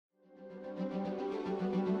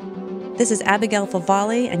This is Abigail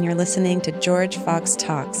Favale, and you're listening to George Fox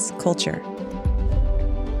Talks Culture.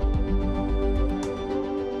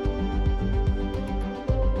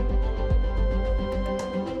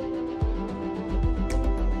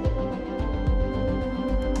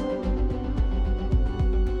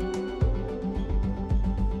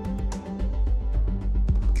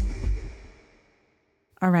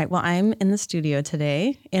 All right. Well, I'm in the studio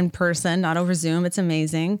today in person, not over Zoom. It's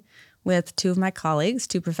amazing. With two of my colleagues,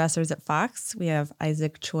 two professors at Fox. We have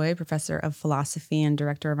Isaac Choi, professor of philosophy and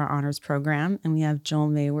director of our honors program. And we have Joel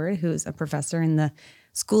Mayward, who's a professor in the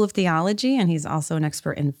School of Theology, and he's also an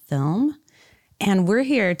expert in film. And we're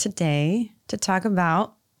here today to talk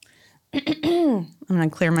about, I'm going to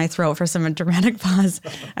clear my throat for some dramatic pause.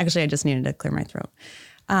 Actually, I just needed to clear my throat.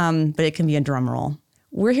 But it can be a drum roll.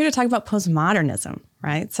 We're here to talk about postmodernism,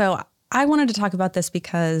 right? So I wanted to talk about this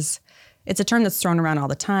because it's a term that's thrown around all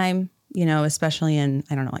the time, you know, especially in,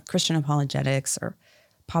 like Christian apologetics or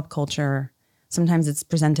pop culture. Sometimes it's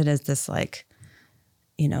presented as this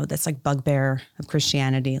this bugbear of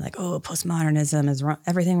Christianity, like, oh, postmodernism is wrong.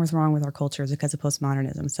 Everything was wrong with our culture is because of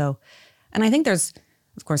postmodernism. So, and I think there's,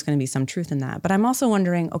 of course, going to be some truth in that. But I'm also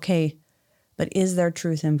wondering, okay, but is there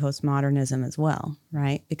truth in postmodernism as well,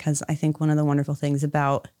 right? Because I think one of the wonderful things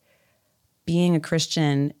about being a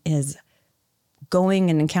Christian is going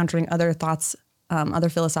and encountering other thoughts, other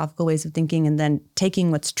philosophical ways of thinking, and then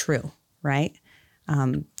taking what's true, right?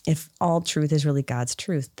 If all truth is really God's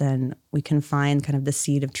truth, then we can find kind of the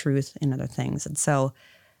seed of truth in other things. And so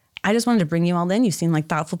I just wanted to bring you all in. You seem like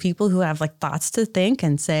thoughtful people who have like thoughts to think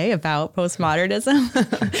and say about postmodernism.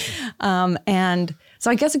 And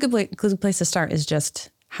so I guess a good place to start is just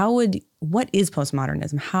what is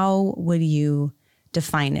postmodernism? How would you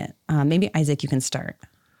define it? Maybe Isaac, you can start.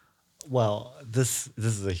 Well, this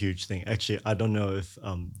is a huge thing. Actually, I don't know if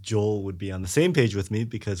Joel would be on the same page with me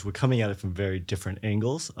because we're coming at it from very different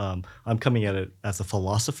angles. I'm coming at it as a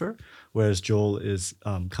philosopher, whereas Joel is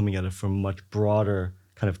coming at it from much broader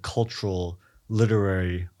kind of cultural,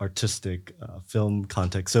 literary, artistic, film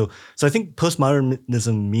context. So I think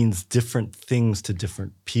postmodernism means different things to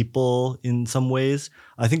different people in some ways.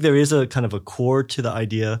 I think there is a kind of a core to the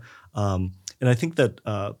idea, and I think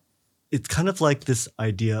that it's kind of like this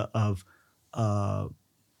idea of,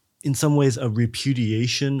 in some ways, a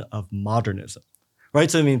repudiation of modernism,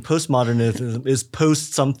 right? So I mean, postmodernism is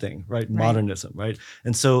post something, right? Modernism, right?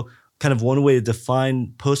 And so kind of one way to define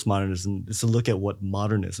postmodernism is to look at what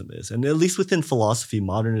modernism is. And at least within philosophy,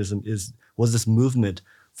 modernism was this movement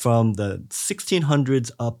from the 1600s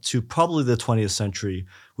up to probably the 20th century,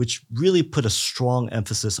 which really put a strong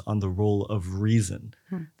emphasis on the role of reason,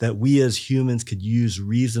 that we as humans could use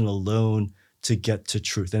reason alone to get to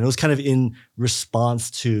truth. And it was kind of in response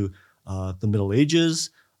to the Middle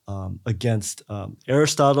Ages, against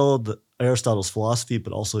Aristotle's philosophy,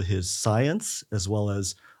 but also his science, as well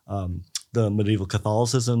as the medieval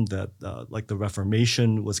Catholicism that like the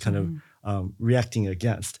Reformation was kind of reacting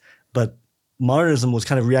against. But modernism was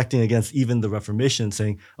kind of reacting against even the Reformation,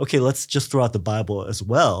 saying, okay, let's just throw out the Bible as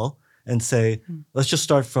well and say, let's just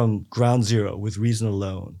start from ground zero with reason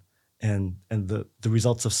alone and the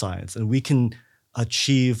results of science. And we can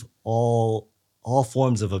achieve all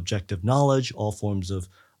forms of objective knowledge, all forms of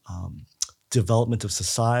development of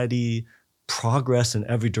society, progress in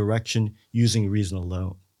every direction using reason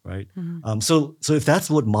alone, right? So if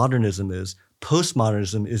that's what modernism is,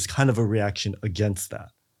 postmodernism is kind of a reaction against that.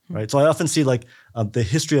 Right. So I often see like the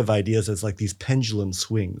history of ideas as like these pendulum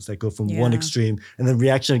swings that go from one extreme and then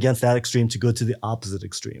reaction against that extreme to go to the opposite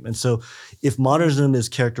extreme. And so if modernism is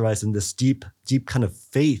characterized in this deep kind of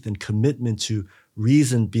faith and commitment to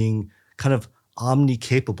reason being kind of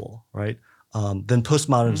omni-capable, right, then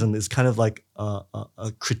postmodernism is kind of like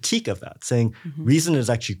a critique of that, saying reason is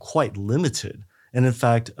actually quite limited. And in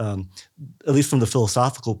fact, at least from the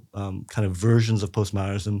philosophical kind of versions of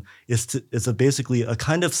postmodernism, it's basically a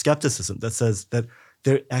kind of skepticism that says that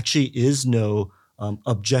there actually is no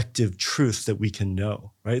objective truth that we can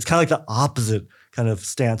know, right? It's kind of like the opposite kind of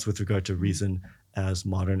stance with regard to reason as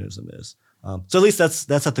modernism is. So at least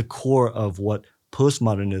that's at the core of what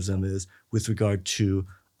postmodernism is with regard to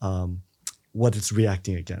what it's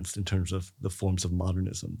reacting against in terms of the forms of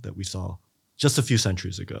modernism that we saw just a few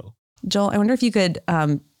centuries ago. Joel, I wonder if you could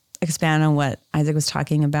expand on what Isaac was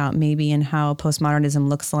talking about, maybe in how postmodernism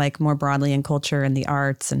looks like more broadly in culture and the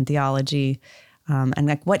arts and theology. And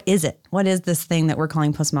like, what is it? What is this thing that we're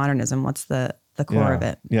calling postmodernism? What's the core of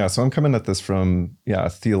it? Yeah, so I'm coming at this from,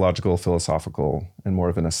 theological, philosophical, and more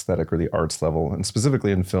of an aesthetic or the arts level, and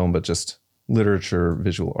specifically in film, but just literature,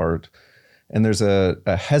 visual art. And there's a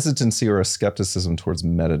hesitancy or a skepticism towards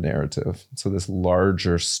meta-narrative. So this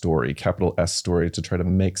larger story, capital S story, to try to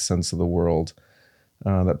make sense of the world.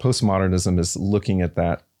 That postmodernism is looking at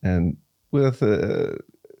that and with a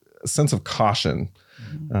sense of caution,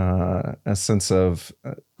 a sense of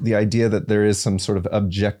the idea that there is some sort of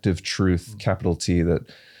objective truth, capital T, that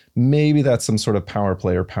maybe that's some sort of power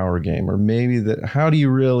play or power game, or maybe that, how do you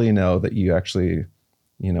really know that you actually,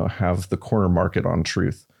 have the corner market on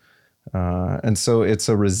truth? And so it's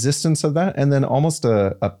a resistance of that, and then almost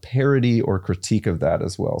a parody or critique of that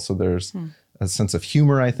as well. So there's a sense of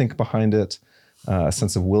humor, I think, behind it, a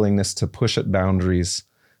sense of willingness to push at boundaries,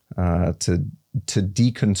 to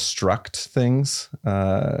deconstruct things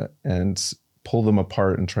and pull them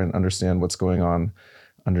apart and try and understand what's going on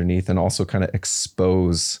underneath, and also kind of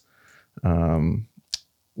expose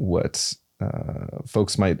what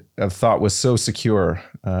folks might have thought was so secure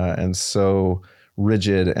and so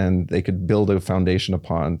rigid, and they could build a foundation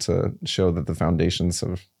upon, to show that the foundations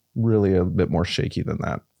are really a bit more shaky than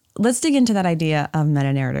that. Let's dig into that idea of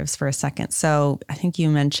meta-narratives for a second. So I think you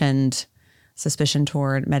mentioned suspicion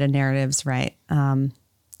toward meta-narratives, right?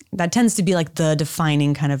 That tends to be like the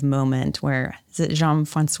defining kind of moment where, is it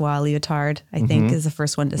Jean-Francois Lyotard, I think, is the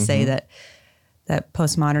first one to say that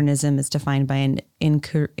postmodernism is defined by an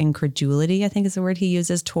incredulity, I think is the word he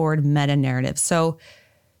uses, toward meta-narratives. So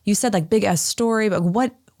you said like big S story, but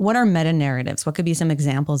what are meta-narratives? What could be some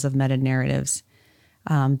examples of meta-narratives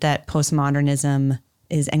that postmodernism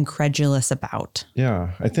is incredulous about?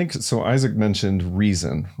 Yeah, I think so. Isaac mentioned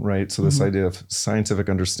reason, right? So this idea of scientific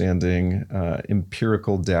understanding,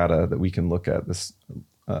 empirical data that we can look at, this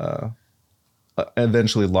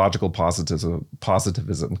eventually logical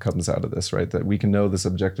positivism comes out of this, right? That we can know this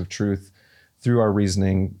objective truth through our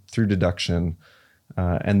reasoning, through deduction,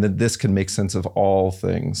 and that this can make sense of all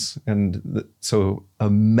things. And so a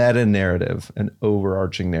meta-narrative, an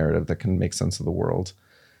overarching narrative that can make sense of the world.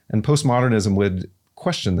 And postmodernism would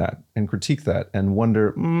question that and critique that and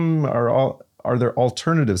wonder, are there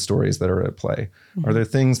alternative stories that are at play? Are there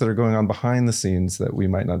things that are going on behind the scenes that we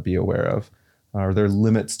might not be aware of? Are there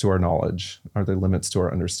limits to our knowledge? Are there limits to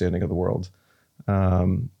our understanding of the world?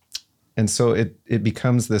 And so it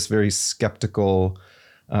becomes this very skeptical,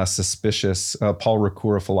 suspicious. Paul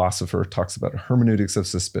Ricoeur, a philosopher, talks about hermeneutics of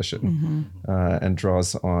suspicion and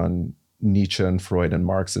draws on Nietzsche and Freud and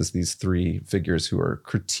Marx as these three figures who are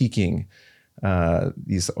critiquing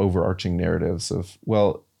these overarching narratives of,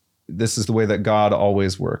 well, this is the way that God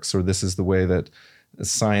always works, or this is the way that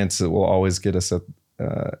science will always get us at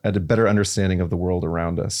a better understanding of the world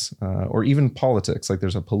around us, or even politics. Like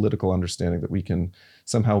there's a political understanding that we can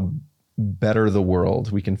somehow better the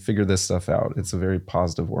world. We can figure this stuff out. It's a very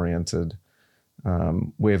positive-oriented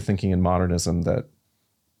way of thinking in modernism, that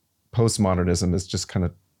postmodernism is just kind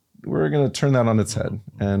of, we're going to turn that on its head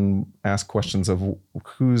and ask questions of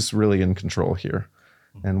who's really in control here,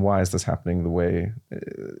 and why is this happening the way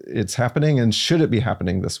it's happening, and should it be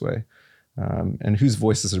happening this way, and whose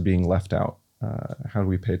voices are being left out. How do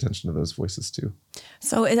we pay attention to those voices too?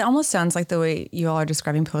 So it almost sounds like the way you all are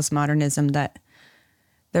describing postmodernism, that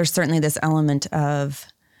there's certainly this element of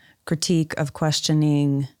critique, of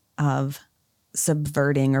questioning, of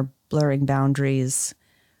subverting or blurring boundaries.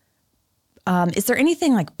 Is there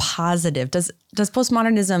anything like positive? Does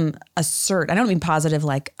postmodernism assert, I don't mean positive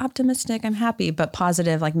like optimistic, I'm happy, but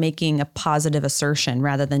positive like making a positive assertion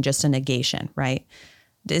rather than just a negation, right?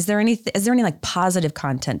 Is there any like positive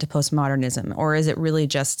content to postmodernism, or is it really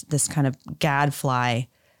just this kind of gadfly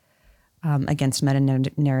against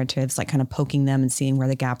meta-narratives, like kind of poking them and seeing where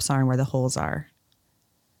the gaps are and where the holes are?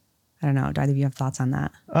 I don't know. Do either of you have thoughts on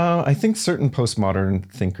that? I think certain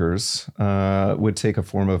postmodern thinkers would take a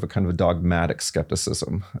form of a kind of a dogmatic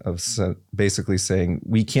skepticism of basically saying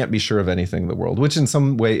we can't be sure of anything in the world, which in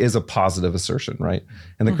some way is a positive assertion, right?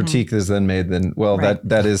 And the critique is then made, right.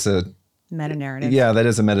 that is a meta-narrative. Yeah, that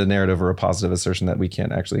is a meta-narrative or a positive assertion that we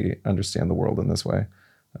can't actually understand the world in this way.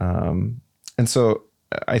 And so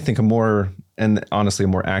I think a more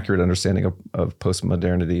accurate understanding of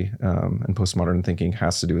postmodernity and postmodern thinking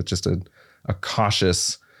has to do with just a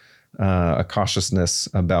cautiousness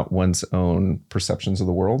about one's own perceptions of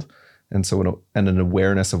the world. And so an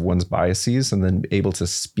awareness of one's biases, and then able to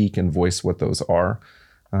speak and voice what those are.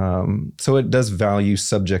 So it does value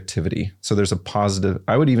subjectivity. So there's a positive,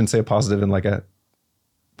 I would even say a positive in like a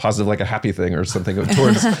happy thing or something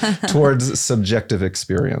towards subjective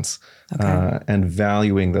experience, and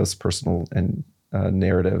valuing those personal and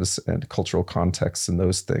narratives and cultural contexts and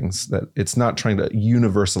those things. That it's not trying to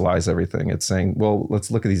universalize everything. It's saying, well,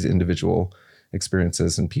 let's look at these individual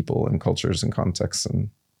experiences and people and cultures and contexts and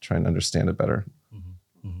try and understand it better.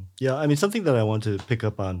 Yeah, I mean, something that I want to pick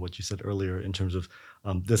up on what you said earlier in terms of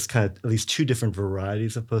this kind of at least two different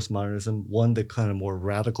varieties of postmodernism. One, the kind of more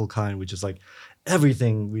radical kind, which is like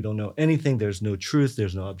everything, we don't know anything, there's no truth,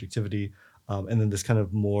 there's no objectivity. And then this kind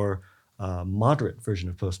of more moderate version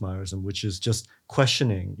of postmodernism, which is just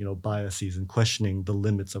questioning, biases and questioning the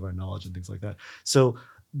limits of our knowledge and things like that. So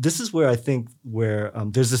this is where I think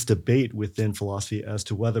there's this debate within philosophy as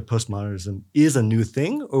to whether postmodernism is a new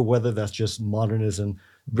thing or whether that's just modernism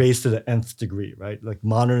raised to the nth degree, right? Like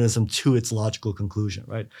modernism to its logical conclusion,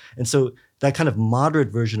 right? And so that kind of moderate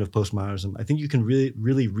version of postmodernism, I think you can really,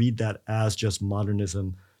 really read that as just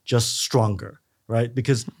modernism, just stronger, right?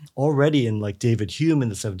 Because already in like David Hume in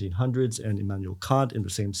the 1700s and Immanuel Kant in the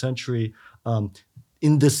same century,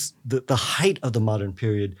 in the height of the modern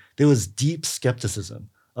period, there was deep skepticism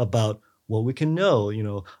about what we can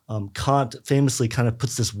know. Kant famously kind of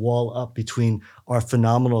puts this wall up between our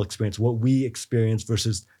phenomenal experience, what we experience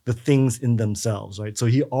versus the things in themselves, right? So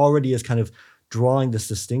he already is kind of drawing this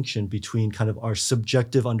distinction between kind of our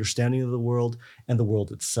subjective understanding of the world and the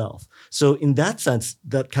world itself. So in that sense,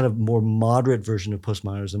 that kind of more moderate version of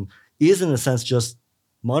postmodernism is in a sense just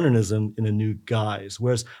modernism in a new guise.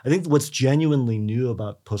 Whereas I think what's genuinely new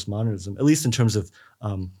about postmodernism, at least in terms of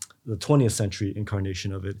the 20th century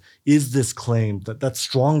incarnation of it, is this claim, that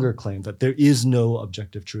stronger claim that there is no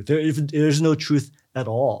objective truth. There's no truth at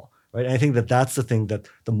all, right? And I think that's the thing that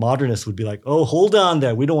the modernists would be like, oh, hold on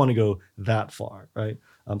there. We don't want to go that far, right?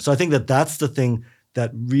 So I think that's the thing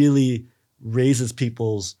that really raises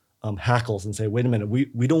people's hackles and say, wait a minute,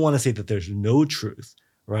 we don't want to say that there's no truth,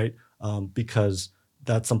 right? Because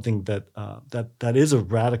that's something that is a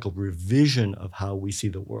radical revision of how we see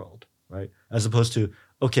the world, right? As opposed to,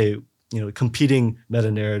 okay, competing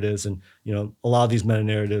meta-narratives, and a lot of these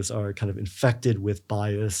meta-narratives are kind of infected with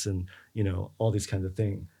bias and all these kinds of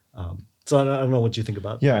things. So I don't know what you think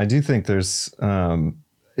about. Yeah, I do think there's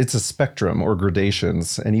it's a spectrum or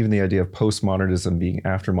gradations, and even the idea of postmodernism being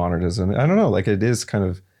after modernism. I don't know, like it is kind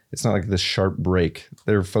of. It's not like this sharp break.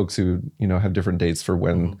 There are folks who, have different dates for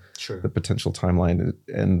when the potential timeline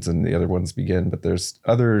ends and the other ones begin. But there's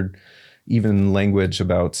other even language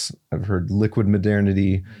about, I've heard liquid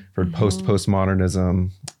modernity, I've heard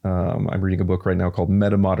postmodernism. I'm reading a book right now called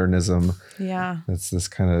Metamodernism. Yeah. It's this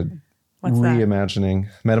kind of What's reimagining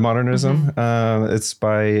Metamodernism. It's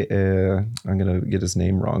by I'm gonna get his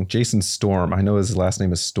name wrong, Jason Storm. I know his last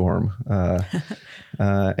name is Storm,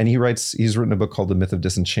 and he's written a book called The Myth of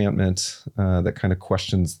Disenchantment that kind of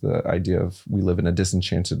questions the idea of we live in a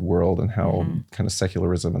disenchanted world and how kind of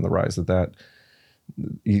secularism and the rise of that.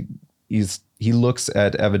 He looks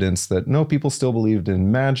at evidence that no, people still believed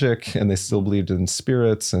in magic and they still believed in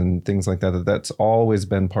spirits and things like that. That's always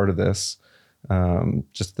been part of this,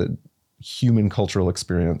 just the human cultural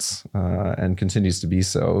experience, and continues to be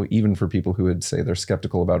so, even for people who would say they're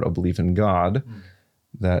skeptical about a belief in God.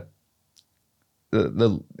 That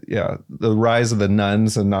the rise of the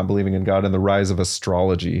nuns and not believing in God and the rise of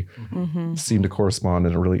astrology seem to correspond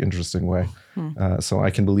in a really interesting way. So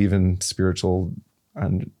I can believe in spiritual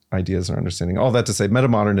and ideas or understanding. All that to say,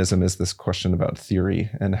 metamodernism is this question about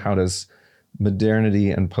theory and how does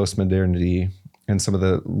modernity and postmodernity and some of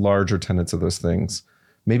the larger tenets of those things,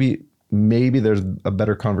 maybe there's a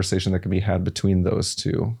better conversation that can be had between those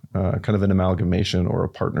two, kind of an amalgamation or a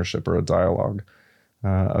partnership or a dialogue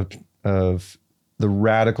of the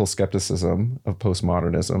radical skepticism of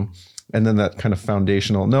postmodernism, and then that kind of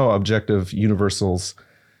foundational, no, objective universals,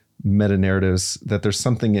 meta-narratives, that there's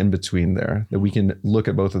something in between there, that we can look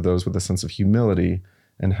at both of those with a sense of humility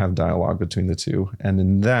and have dialogue between the two. And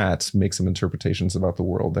in that, make some interpretations about the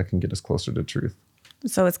world that can get us closer to truth.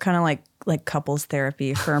 So it's kind of like couples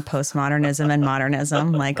therapy for postmodernism and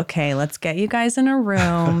modernism. Like, okay, let's get you guys in a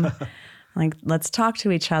room. Like, let's talk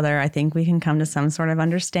to each other. I think we can come to some sort of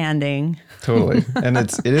understanding. Totally. And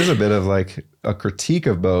it is a bit of like a critique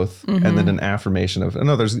of both and then an affirmation of,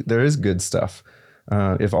 no, there is good stuff.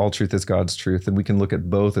 If all truth is God's truth, then we can look at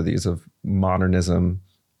both of these of modernism,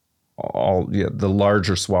 the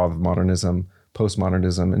larger swath of modernism,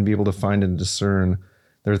 postmodernism, and be able to find and discern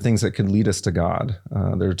there are things that can lead us to God.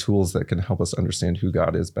 There are tools that can help us understand who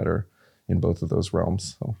God is better in both of those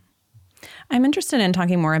realms. So I'm interested in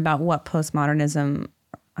talking more about what postmodernism,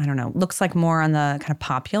 looks like more on the kind of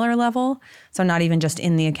popular level. So not even just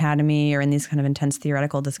in the academy or in these kind of intense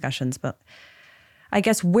theoretical discussions, but I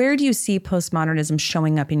guess, where do you see postmodernism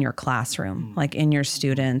showing up in your classroom, like in your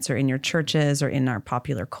students or in your churches or in our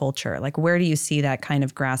popular culture? Like, where do you see that kind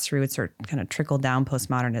of grassroots or kind of trickle down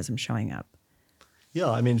postmodernism showing up? Yeah,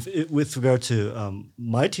 I mean, with regard to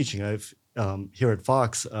my teaching, I've here at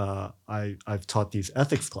Fox, I've taught these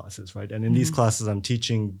ethics classes, right? And in these classes, I'm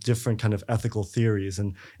teaching different kind of ethical theories,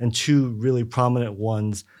 and two really prominent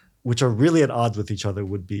ones, which are really at odds with each other,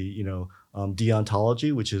 would be,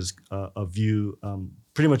 deontology, which is a view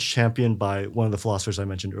pretty much championed by one of the philosophers I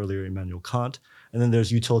mentioned earlier, Immanuel Kant. And then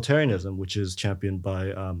there's utilitarianism, which is championed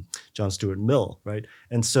by John Stuart Mill, right?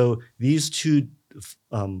 And so these two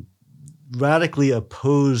radically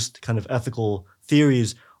opposed kind of ethical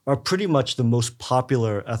theories are pretty much the most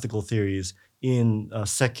popular ethical theories in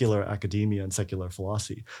secular academia and secular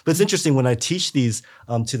philosophy. But it's interesting when I teach these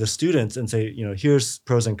to the students and say, here's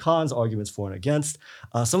pros and cons, arguments for and against.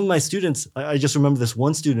 Some of my students, I just remember this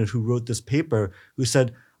one student who wrote this paper who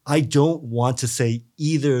said, I don't want to say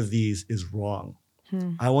either of these is wrong.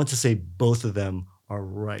 I want to say both of them are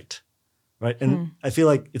right. Right. And I feel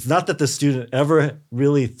like it's not that the student ever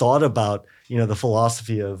really thought about, the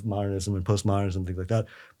philosophy of modernism and postmodernism, things like that.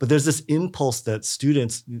 But there's this impulse that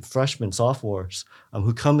students, freshmen, sophomores,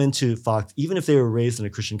 who come into Fox, even if they were raised in a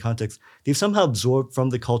Christian context, they've somehow absorbed from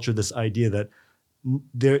the culture this idea that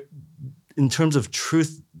in terms of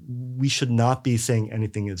truth, we should not be saying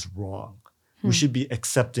anything is wrong. We should be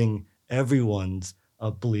accepting everyone's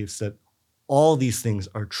beliefs that all these things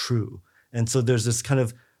are true. And so there's this kind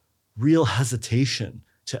of real hesitation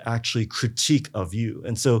to actually critique a view.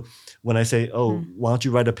 And so when I say, why don't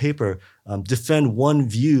you write a paper, defend one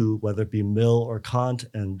view, whether it be Mill or Kant,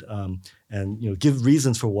 and give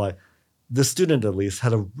reasons for why, the student at least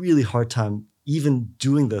had a really hard time even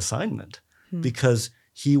doing the assignment because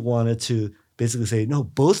he wanted to basically say, no,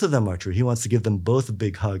 both of them are true. He wants to give them both a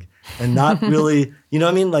big hug and not really,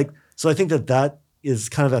 so I think that is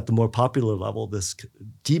kind of at the more popular level, this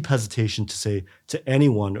deep hesitation to say to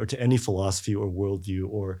anyone or to any philosophy or worldview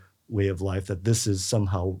or way of life that this is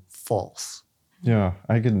somehow false. Yeah,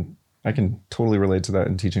 I can totally relate to that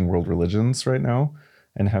in teaching world religions right now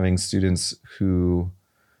and having students who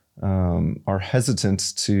are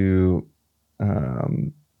hesitant to,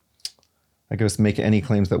 make any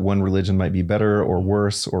claims that one religion might be better or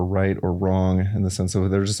worse or right or wrong, in the sense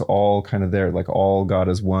of they're just all kind of there, like all God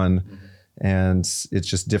is one. And it's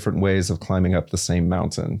just different ways of climbing up the same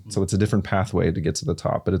mountain. So it's a different pathway to get to the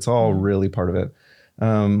top, but it's all really part of it.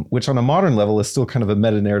 Which on a modern level is still kind of a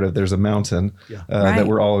meta-narrative. There's a mountain that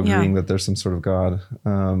we're all agreeing that there's some sort of God.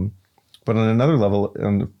 But on another level,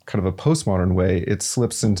 in kind of a postmodern way, it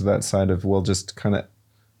slips into that side of,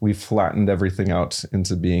 we've flattened everything out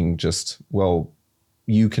into being just,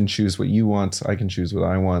 you can choose what you want, I can choose what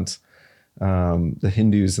I want. The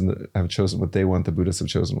Hindus have chosen what they want, the Buddhists have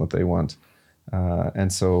chosen what they want.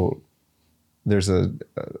 And so there's a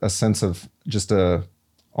sense of just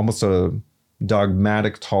almost a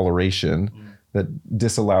dogmatic toleration that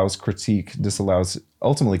disallows critique, disallows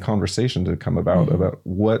ultimately conversation to come about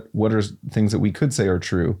what are things that we could say are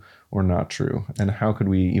true or not true, and how could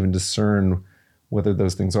we even discern whether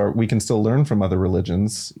those things are. We can still learn from other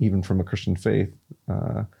religions, even from a Christian faith,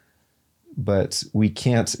 but we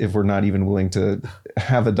can't if we're not even willing to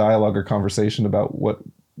have a dialogue or conversation about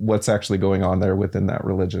what's actually going on there within that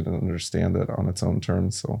religion and understand it on its own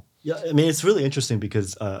terms. So yeah, I mean, it's really interesting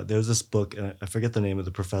because there's this book, and I forget the name of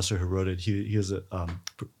the professor who wrote it. He was a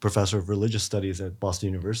professor of religious studies at Boston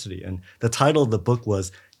University, and the title of the book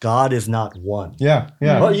was "God is Not One." Yeah.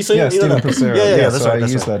 Well, Stephen Passera. Yeah, that's so right. I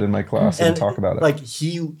use that in my class and talk about it. Like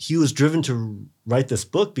he was driven to write this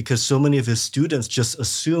book because so many of his students just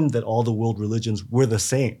assumed that all the world religions were the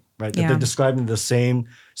same, right? That they're describing the same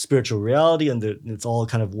spiritual reality, and it's all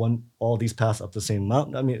kind of all these paths up the same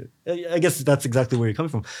mountain. I mean, I guess that's exactly where you're coming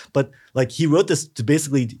from. But like he wrote this to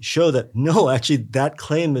basically show that no, actually that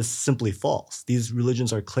claim is simply false. These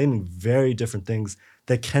religions are claiming very different things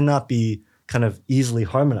that cannot be kind of easily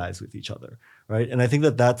harmonized with each other, right? And I think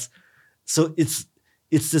that's so it's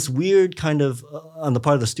this weird kind of on the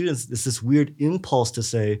part of the students, it's this weird impulse to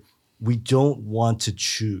say we don't want to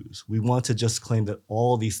choose. We want to just claim that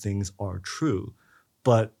all these things are true,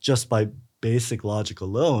 but just by basic logic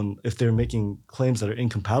alone, if they're making claims that are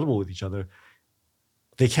incompatible with each other,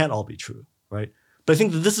 they can't all be true, right? But I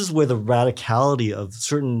think that this is where the radicality of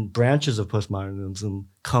certain branches of postmodernism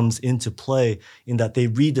comes into play, in that they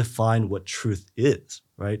redefine what truth is,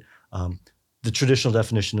 right? The traditional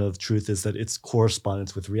definition of truth is that it's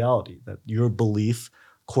correspondence with reality, that your belief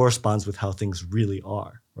corresponds with how things really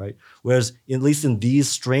are, right? Whereas, at least in these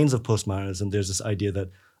strains of postmodernism, there's this idea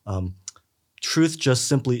that truth just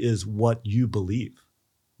simply is what you believe,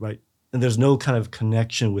 right? and there's no kind of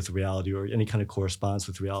connection with reality or any kind of correspondence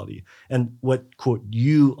with reality. And what, quote,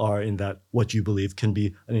 you are in that what you believe can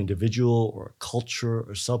be an individual or a culture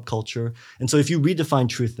or subculture. And so if you redefine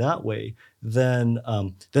truth that way, then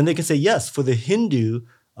they can say, yes, for the Hindu,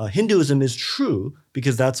 Hinduism is true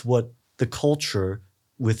because that's what the culture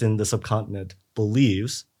within the subcontinent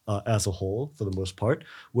believes as a whole, for the most part.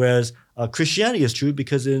 Whereas Christianity is true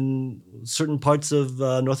because in certain parts of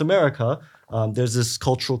North America, there's this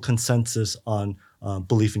cultural consensus on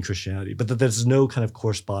belief in Christianity, but that there's no kind of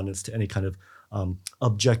correspondence to any kind of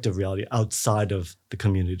objective reality outside of the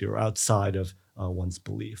community or outside of one's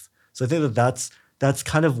belief. So I think that that's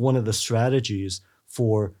kind of one of the strategies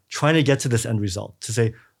for trying to get to this end result, to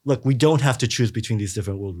say, look, we don't have to choose between these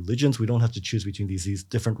different world religions. We don't have to choose between these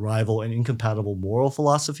different rival and incompatible moral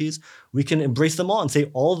philosophies. We can embrace them all and say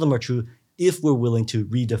all of them are true if we're willing to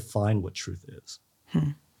redefine what truth is.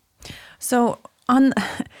 So I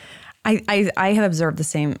have observed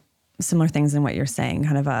the similar things in what you're saying,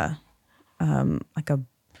 kind of like a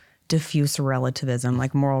diffuse relativism,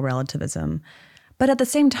 like moral relativism. But at the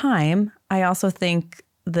same time, I also think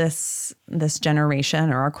this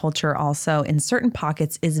generation or our culture also in certain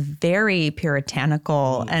pockets is very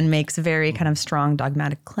puritanical and makes very kind of strong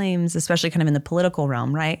dogmatic claims, especially kind of in the political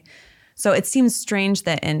realm, right? So it seems strange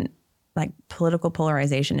that in like political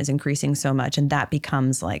polarization is increasing so much and that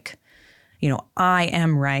becomes like, I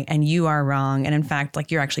am right and you are wrong. And in fact, like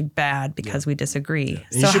you're actually bad because we disagree.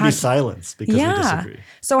 Yeah. You should be silenced because we disagree.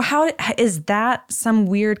 So how is that some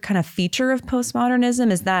weird kind of feature of postmodernism?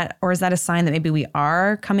 Is that a sign that maybe we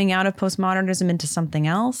are coming out of postmodernism into something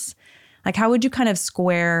else? Like how would you kind of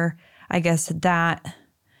square, I guess, that?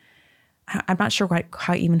 I'm not sure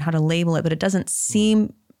how to label it, but it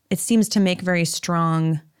seems to make very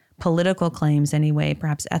strong political claims anyway,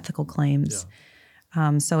 perhaps ethical claims.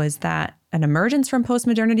 Yeah. So is that an emergence from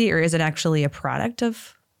postmodernity or is it actually a product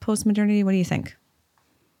of postmodernity? What do you think?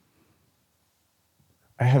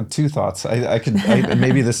 I have two thoughts.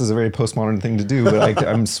 Maybe this is a very postmodern thing to do, but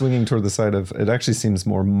I'm swinging toward the side of it actually seems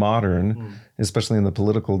more modern, especially in the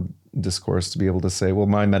political discourse, to be able to say, well,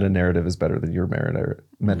 my meta-narrative is better than your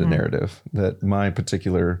meta-narrative, that my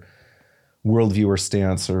particular worldview or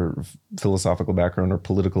stance or philosophical background or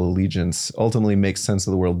political allegiance ultimately makes sense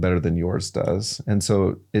of the world better than yours does. And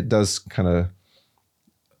so it does kind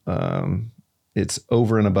of, it's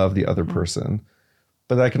over and above the other person.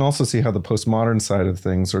 But I can also see how the postmodern side of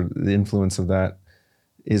things or the influence of that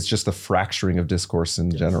is just the fracturing of discourse in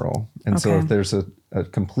general. And so if there's a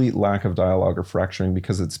complete lack of dialogue or fracturing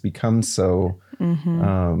because it's become so,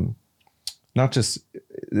 not just,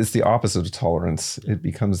 it's the opposite of tolerance. It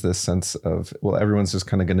becomes this sense of, well, everyone's just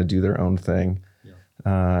kind of going to do their own thing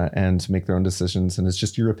and make their own decisions. And it's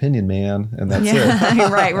just your opinion, man. And that's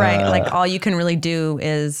it. Right. Like all you can really do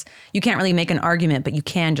is, you can't really make an argument, but you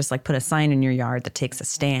can just like put a sign in your yard that takes a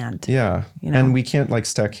stand. Yeah. And we can't like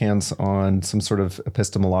stack hands on some sort of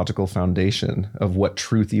epistemological foundation of what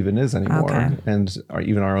truth even is anymore. Okay. And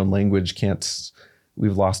even our own language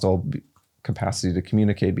we've lost all capacity to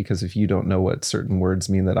communicate, because if you don't know what certain words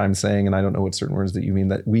mean that I'm saying, and I don't know what certain words that you mean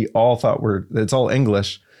that we all thought it's all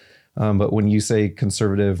English. But when you say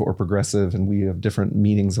conservative or progressive and we have different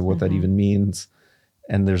meanings of what that even means,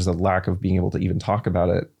 and there's a lack of being able to even talk about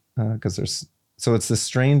it so it's this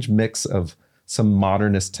strange mix of some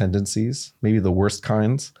modernist tendencies, maybe the worst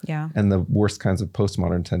kinds, and the worst kinds of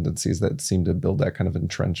postmodern tendencies that seem to build that kind of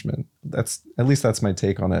entrenchment. That's my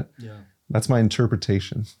take on it. Yeah. That's my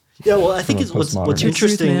interpretation. Yeah, well, I think what's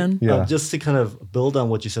interesting, truth, just to kind of build on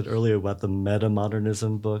what you said earlier about the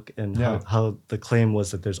meta-modernism book and how the claim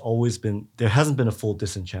was that there hasn't been a full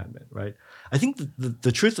disenchantment, right? I think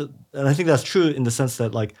the truth, and I think that's true in the sense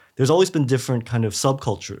that like there's always been different kind of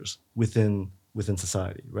subcultures within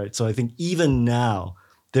society, right? So I think even now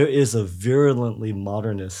there is a virulently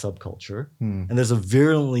modernist subculture and there's a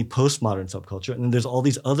virulently postmodern subculture, and then there's all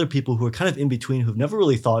these other people who are kind of in between who've never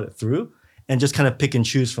really thought it through and just kind of pick and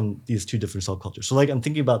choose from these two different subcultures. So like I'm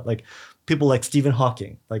thinking about like people like Stephen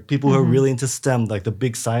Hawking, like people who are really into STEM, like the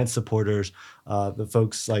big science supporters, the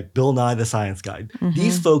folks like Bill Nye the Science Guy.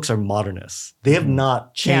 These folks are modernists. They have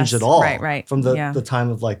not changed at all from the time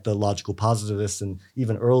of like the logical positivists and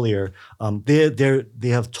even earlier. They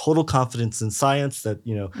have total confidence in science that,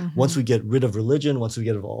 once we get rid of religion, once we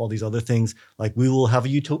get rid of all these other things, like we will have a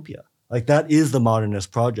utopia. Like that is the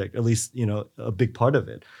modernist project, at least, a big part of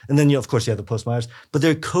it. And then, of course, you have the postmodernists, but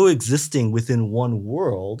they're coexisting within one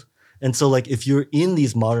world. And so like if you're in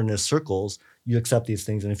these modernist circles, you accept these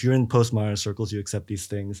things. And if you're in postmodern circles, you accept these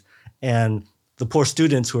things. And the poor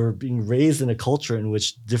students who are being raised in a culture in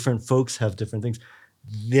which different folks have different things,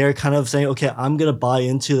 they're kind of saying, okay, I'm going to buy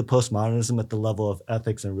into the postmodernism at the level of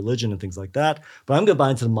ethics and religion and things like that. But I'm going to buy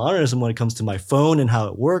into the modernism when it comes to my phone and how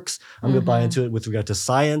it works. I'm going to buy into it with regard to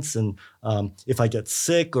science. And if I get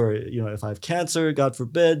sick or, if I have cancer, God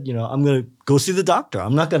forbid, I'm going to go see the doctor.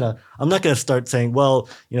 I'm not going to start saying, well,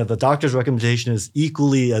 the doctor's recommendation is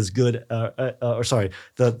equally as good, the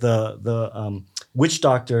witch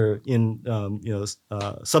doctor in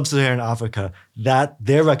sub-Saharan Africa, that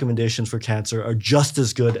their recommendations for cancer are just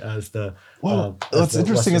as good as the. What's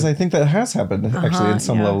interesting is I think that has happened actually in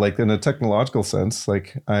some level, like in a technological sense.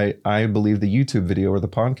 Like I believe the YouTube video or the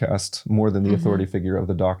podcast more than the authority figure of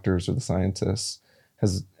the doctors or the scientists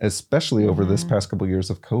has, especially over this past couple of years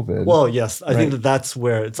of COVID. Well, yes, I think that's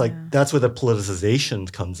where it's like that's where the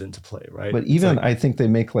politicization comes into play, right? But even I think they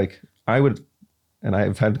make and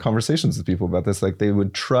I've had conversations with people about this, like they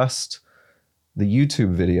would trust the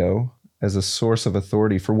YouTube video as a source of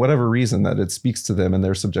authority for whatever reason, that it speaks to them and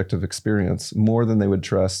their subjective experience more than they would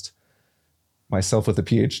trust myself with a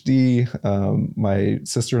PhD, my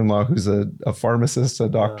sister-in-law who's a pharmacist, a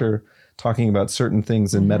doctor, talking about certain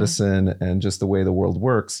things in medicine and just the way the world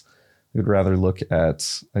works. We'd rather look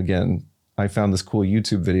at, again, I found this cool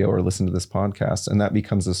YouTube video or listen to this podcast, and that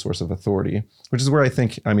becomes a source of authority, which is where I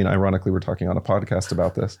think, ironically, we're talking on a podcast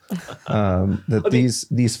about this,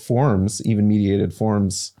 these forms, even mediated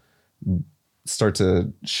forms, start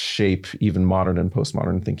to shape even modern and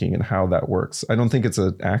postmodern thinking and how that works. I don't think it's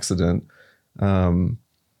an accident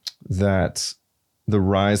that the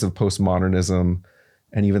rise of postmodernism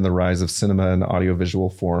and even the rise of cinema and audiovisual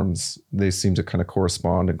forms, they seem to kind of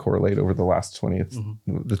correspond and correlate over the last the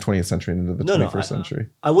 20th century and into the 21st century.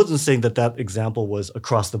 I wasn't saying that example was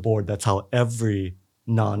across the board. That's how every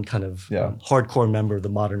non-kind of hardcore member of the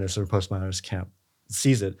modernist or postmodernist camp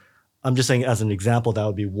sees it. I'm just saying as an example, that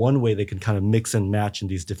would be one way they can kind of mix and match in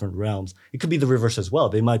these different realms. It could be the reverse as well.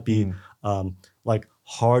 They might be like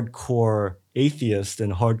hardcore atheist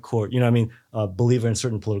and hardcore, believer in a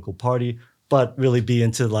certain political party, but really be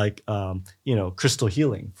into like, crystal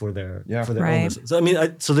healing for their illnesses.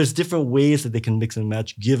 So, so there's different ways that they can mix and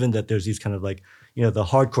match, given that there's these kind of like, the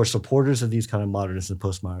hardcore supporters of these kind of modernist and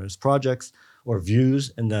postmodernist projects or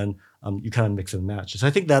views, and then you kind of mix and match. So I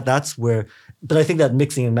think that's where, but I think that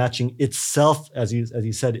mixing and matching itself, as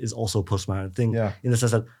you said, is also a postmodern thing in the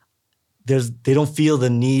sense that they don't feel the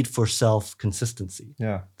need for self-consistency.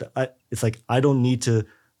 It's like, I don't need to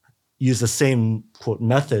use the same, quote,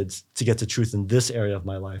 methods to get to truth in this area of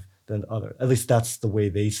my life than the other. At least that's the way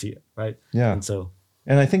they see it, right? Yeah.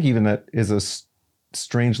 And I think even that is a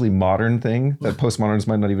strangely modern thing that postmodernists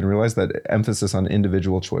might not even realize, that emphasis on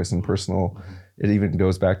individual choice and personal, it even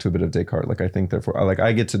goes back to a bit of Descartes. Like I think therefore, like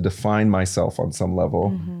I get to define myself on some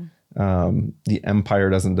level. The empire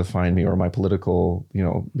doesn't define me or my political,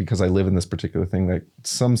 because I live in this particular thing, like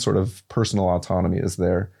some sort of personal autonomy is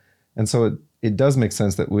there. And so it does make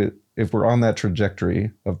sense that if we're on that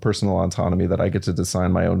trajectory of personal autonomy, that I get to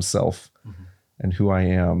design my own self and who I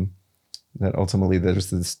am, that ultimately there's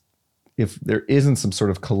this, if there isn't some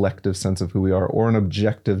sort of collective sense of who we are or an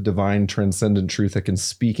objective, divine, transcendent truth that can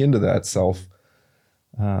speak into that self,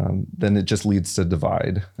 then it just leads to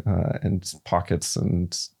divide and pockets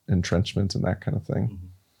and entrenchment and that kind of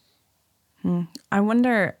thing. I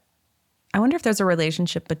wonder if there's a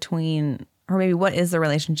relationship between, or maybe what is the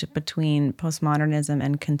relationship between postmodernism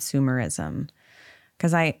and consumerism?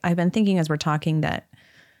 Because I've been thinking as we're talking that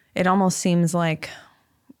it almost seems like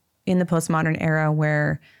in the postmodern era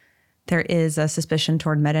where there is a suspicion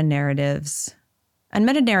toward meta-narratives, and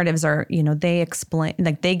meta-narratives are, they explain,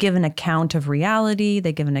 like they give an account of reality,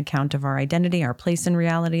 they give an account of our identity, our place in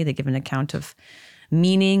reality, they give an account of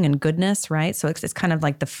meaning and goodness, right? So it's kind of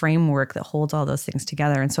like the framework that holds all those things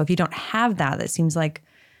together. And so if you don't have that, it seems like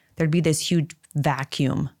there'd be this huge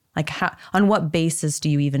vacuum. Like on what basis do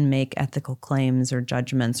you even make ethical claims or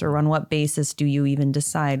judgments? Or on what basis do you even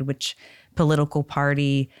decide which political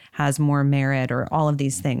party has more merit or all of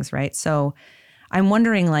these things, right? So I'm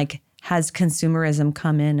wondering, like, has consumerism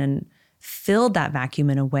come in and filled that vacuum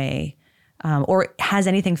in a way? Or has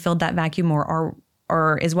anything filled that vacuum,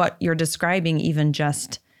 or is what you're describing even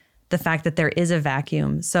just the fact that there is a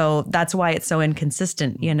vacuum? So that's why it's so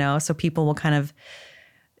inconsistent, so people will kind of,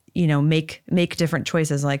 make different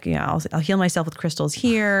choices. Like, I'll heal myself with crystals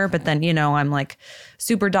here, but then, I'm like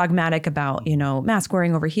super dogmatic about, mask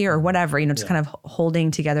wearing over here or whatever, just kind of holding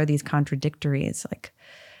together these contradictories. Like,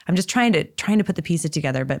 I'm just trying to put the pieces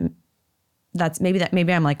together, but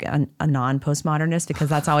maybe I'm like a non-postmodernist, because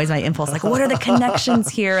that's always my impulse. Like, what are the connections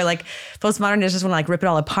here? Like, postmodernists just want to like rip it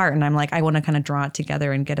all apart. And I'm like, I want to kind of draw it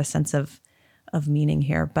together and get a sense of meaning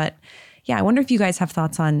here. But yeah, I wonder if you guys have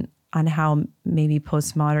thoughts on on how maybe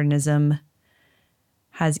postmodernism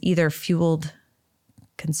has either fueled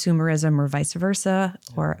consumerism or vice versa,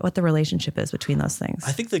 or what the relationship is between those things?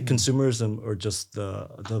 I think that consumerism, or just the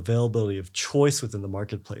availability of choice within the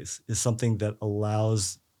marketplace, is something that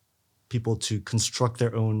allows people to construct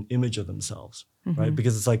their own image of themselves, right?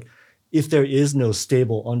 Because it's like, if there is no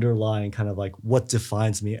stable underlying kind of like what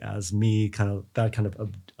defines me as me, kind of that kind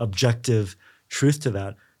of objective truth to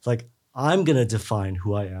that, it's like, I'm going to define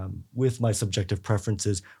who I am with my subjective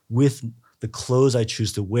preferences, with the clothes I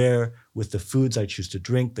choose to wear, with the foods I choose to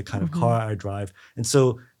drink, the kind of car I drive. And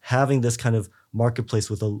so having this kind of marketplace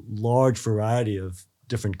with a large variety of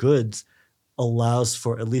different goods allows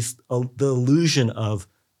for at least the illusion of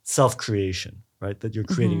self-creation, right? That you're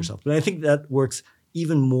creating yourself. But I think that works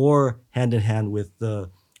even more hand in hand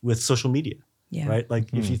with social media, right? Like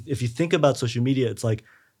if you think about social media, it's like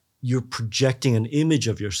you're projecting an image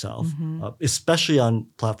of yourself, especially on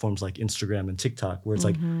platforms like Instagram and TikTok, where it's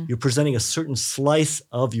like you're presenting a certain slice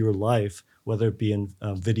of your life, whether it be in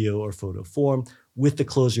video or photo form, with the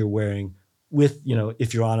clothes you're wearing, with, you know,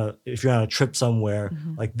 if you're on a trip somewhere,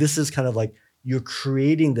 like this is kind of like you're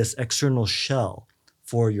creating this external shell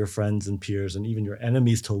for your friends and peers and even your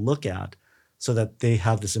enemies to look at, so that they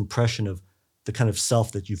have this impression of the kind of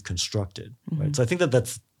self that you've constructed, right? So I think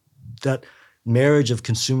that marriage of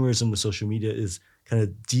consumerism with social media is kind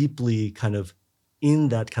of deeply kind of in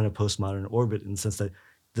that kind of postmodern orbit, in the sense that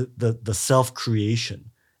the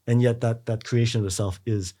self-creation, and yet that creation of the self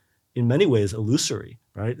is in many ways illusory,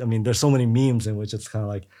 right? I mean, there's so many memes in which it's kind of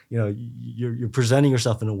like, you know, you're presenting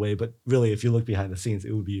yourself in a way, but really if you look behind the scenes,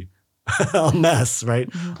 it would be a mess, right?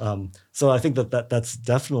 So I think that's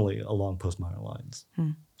definitely along postmodern lines.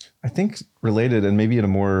 I think related, and maybe in a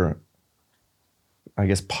more, I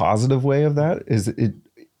guess, positive way of that, is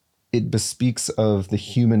it bespeaks of the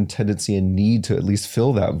human tendency and need to at least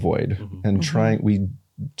fill that void, and we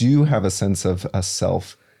do have a sense of a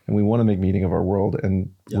self, and we want to make meaning of our world,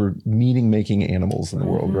 and we're making animals in the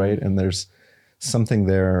world, right? And there's something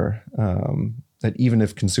there that even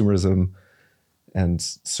if consumerism and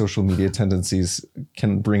social media tendencies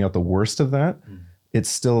can bring out the worst of that, it's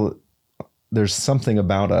still, there's something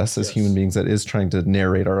about us as human beings that is trying to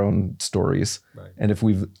narrate our own stories. Right. And if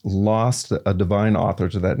we've lost a divine author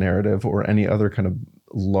to that narrative or any other kind of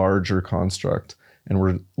larger construct, and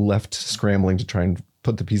we're left scrambling to try and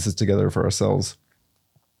put the pieces together for ourselves,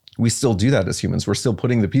 we still do that as humans. We're still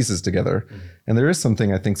putting the pieces together. And there is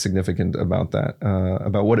something I think significant about that,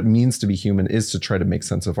 about what it means to be human, is to try to make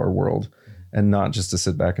sense of our world, and not just to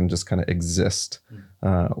sit back and just kind of exist.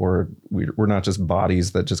 Or we're not just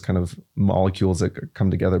bodies that just kind of molecules that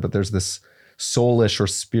come together, but there's this soulish or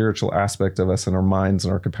spiritual aspect of us and our minds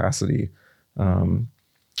and our capacity,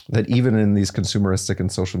 that even in these consumeristic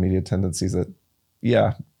and social media tendencies that,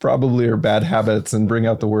 probably are bad habits and bring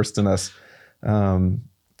out the worst in us,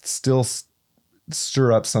 still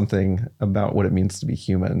stir up something about what it means to be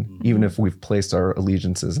human, even if we've placed our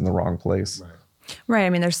allegiances in the wrong place. Right. I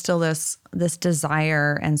mean, there's still this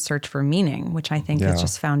desire and search for meaning, which I think is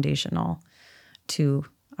just foundational to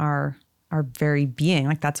our very being.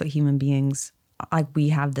 Like, that's what human beings, like, we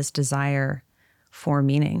have this desire for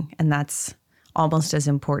meaning, and that's almost as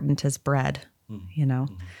important as bread, you know?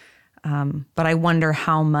 But I wonder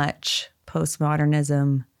how much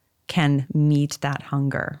postmodernism can meet that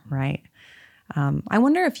hunger, right? I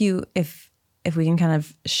wonder if we can kind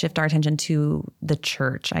of shift our attention to the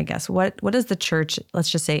church, I guess. What is the church, let's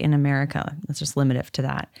just say in America, let's just limit it to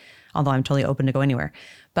that, although I'm totally open to go anywhere.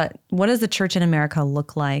 But what does the church in America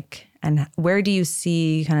look like? And where do you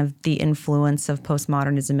see kind of the influence of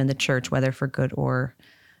postmodernism in the church, whether for good or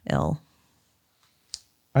ill?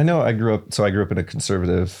 I know I grew up in a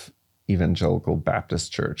conservative evangelical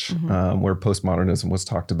Baptist church, where postmodernism was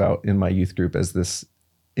talked about in my youth group as this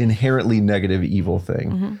inherently negative, evil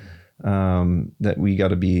thing. That we got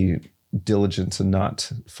to be diligent to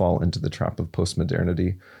not fall into the trap of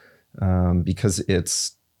postmodernity, because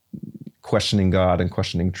it's questioning God and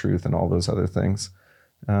questioning truth and all those other things.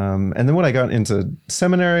 And then when I got into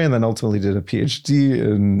seminary and then ultimately did a PhD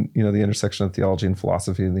in, the intersection of theology and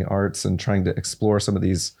philosophy and the arts, and trying to explore some of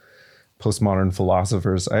these postmodern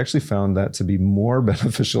philosophers, I actually found that to be more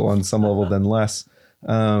beneficial on some level than less.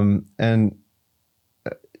 And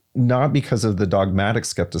not because of the dogmatic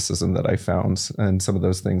skepticism that I found, and some of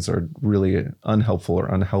those things are really unhelpful or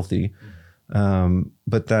unhealthy,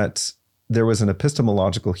 but that there was an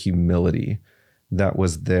epistemological humility that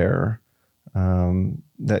was there,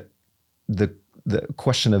 that the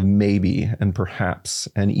question of maybe and perhaps,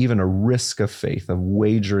 and even a risk of faith, of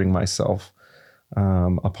wagering myself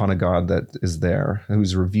upon a God that is there,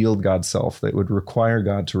 who's revealed God's self, that would require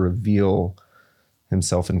God to reveal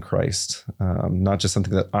himself in Christ, not just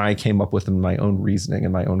something that I came up with in my own reasoning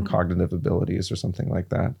and my own cognitive abilities or something like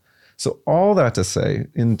that. So all that to say,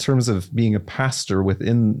 in terms of being a pastor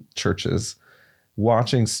within churches,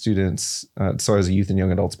 watching students, so I was a youth and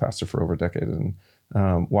young adults pastor for over a decade, and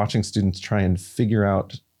watching students try and figure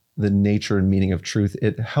out the nature and meaning of truth,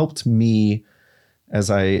 it helped me as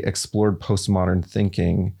I explored postmodern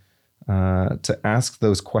thinking to ask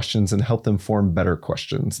those questions and help them form better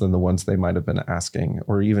questions than the ones they might have been asking,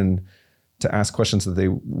 or even to ask questions that they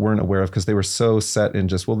weren't aware of because they were so set in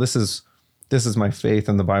just, well, this is my faith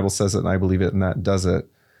and the Bible says it and I believe it and that does it.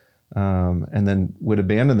 And then would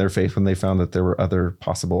abandon their faith when they found that there were other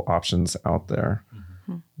possible options out there.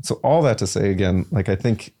 Mm-hmm. So all that to say, again, like I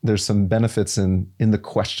think there's some benefits in the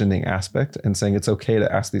questioning aspect and saying it's okay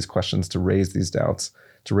to ask these questions, to raise these doubts,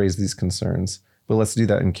 to raise these concerns. But let's do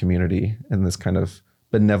that in community, in this kind of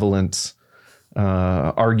benevolent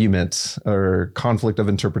argument or conflict of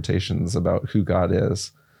interpretations about who God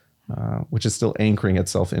is, which is still anchoring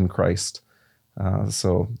itself in Christ.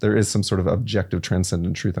 So there is some sort of objective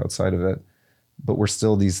transcendent truth outside of it, but we're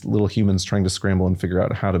still these little humans trying to scramble and figure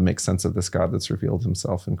out how to make sense of this God that's revealed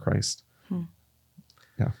himself in Christ.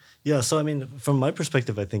 Yeah. Yeah. So, I mean, from my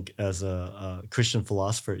perspective, I think as a Christian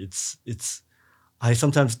philosopher, I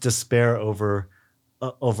sometimes despair over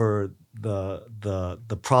the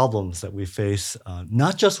problems that we face,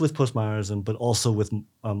 not just with postmodernism, but also with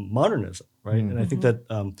modernism, right? Mm-hmm. And I think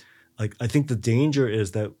that, I think the danger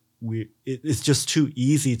is that it's just too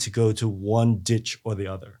easy to go to one ditch or the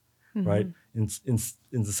other, mm-hmm. right? In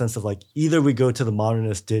the sense of like, either we go to the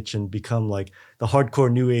modernist ditch and become like the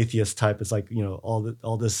hardcore new atheist type. It's like,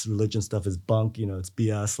 all this religion stuff is bunk, it's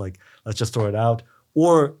BS. Like, let's just throw it out.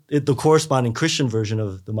 Or the corresponding Christian version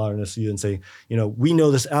of the modernist view and say, we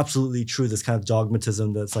know this absolutely true, this kind of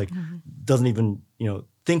dogmatism that's like, mm-hmm. doesn't even,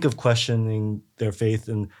 think of questioning their faith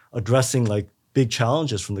and addressing like big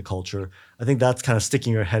challenges from the culture. I think that's kind of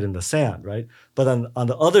sticking your head in the sand, right? But on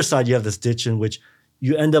the other side, you have this ditch in which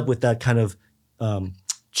you end up with that kind of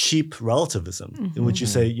cheap relativism, mm-hmm. in which you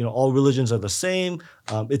say, all religions are the same.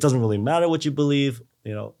 It doesn't really matter what you believe,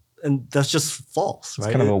 and that's just false, right?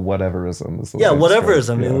 It's kind of a whateverism.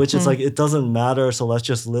 Whateverism, in which it's like, it doesn't matter, so let's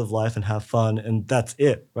just live life and have fun, and that's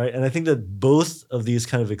it, right? And I think that both of these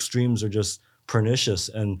kind of extremes are just pernicious,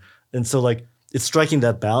 and so like it's striking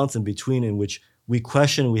that balance in between, in which we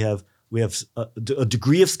question, we have a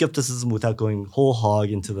degree of skepticism without going whole hog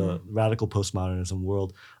into the radical postmodernism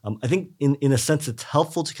world. I think in a sense it's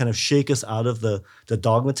helpful to kind of shake us out of the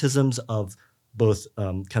dogmatisms of both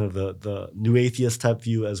kind of the new atheist type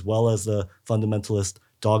view as well as the fundamentalist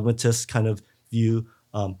dogmatist kind of view.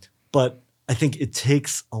 But I think it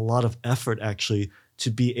takes a lot of effort actually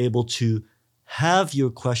to be able to have your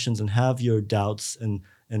questions and have your doubts and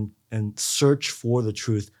search for the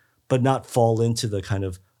truth, but not fall into the kind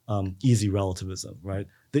of easy relativism, right?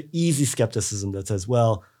 The easy skepticism that says,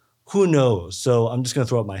 well, who knows? So I'm just going to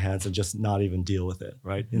throw up my hands and just not even deal with it,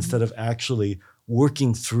 right? Mm-hmm. Instead of actually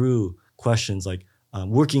working through questions, like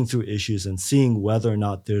working through issues and seeing whether or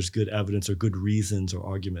not there's good evidence or good reasons or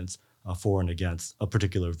arguments for and against a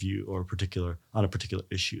particular view or on a particular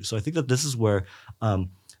issue. So I think that this is where I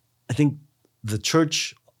think the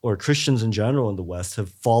church or Christians in general in the West have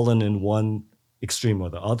fallen in one extreme or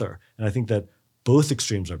the other. And I think that both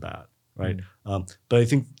extremes are bad, right? But I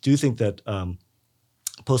do think that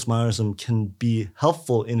postmodernism can be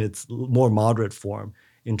helpful in its more moderate form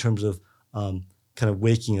in terms of kind of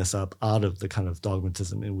waking us up out of the kind of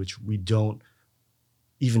dogmatism in which we don't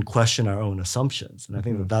even question our own assumptions. And I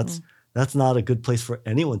think that's not a good place for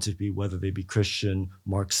anyone to be, whether they be Christian,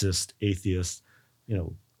 Marxist, atheist,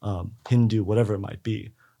 Hindu, whatever it might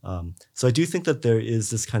be. So I do think that there is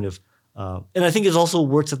this kind of, and I think it also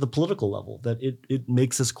works at the political level, that it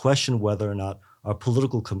makes us question whether or not our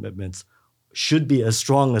political commitments should be as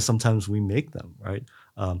strong as sometimes we make them, right?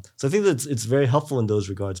 So I think that it's very helpful in those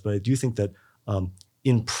regards, but I do think that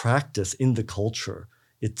in practice, in the culture,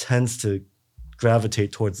 it tends to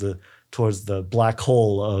gravitate towards the black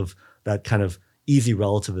hole of that kind of easy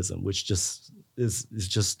relativism, which just is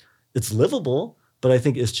just, it's livable, but I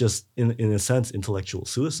think it's just in a sense intellectual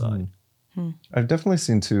suicide. I've definitely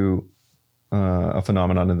seen too a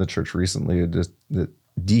phenomenon in the church recently, just the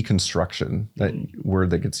deconstruction, that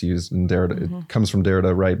word that gets used in Derrida. It comes from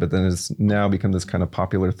Derrida, right? But then it's now become this kind of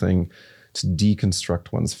popular thing to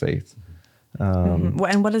deconstruct one's faith.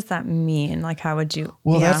 And what does that mean? Like, how would you?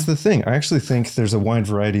 Well, that's the thing. I actually think there's a wide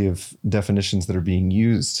variety of definitions that are being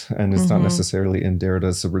used, and it's not necessarily in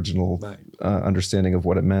Derrida's original understanding of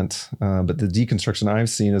what it meant. But the deconstruction I've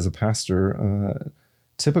seen as a pastor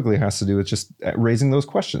typically has to do with just raising those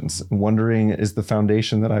questions, wondering, is the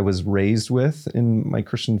foundation that I was raised with in my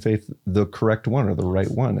Christian faith the correct one or the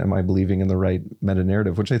right one? Am I believing in the right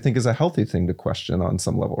meta-narrative, which I think is a healthy thing to question on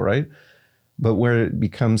some level, right? But where it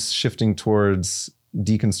becomes shifting towards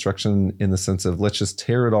deconstruction in the sense of let's just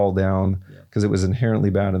tear it all down because it was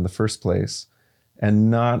inherently bad in the first place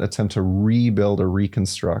and not attempt to rebuild or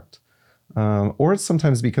reconstruct. Or it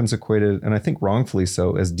sometimes becomes equated, and I think wrongfully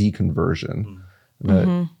so, as deconversion.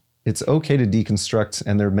 That it's okay to deconstruct,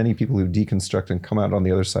 and there are many people who deconstruct and come out on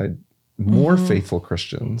the other side more faithful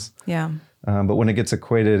Christians. Yeah. But when it gets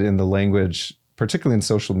equated in the language, particularly in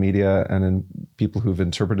social media and in people who've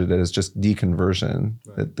interpreted it as just deconversion,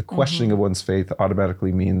 that the questioning of one's faith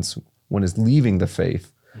automatically means one is leaving the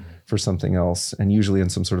faith for something else, and usually in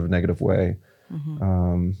some sort of negative way.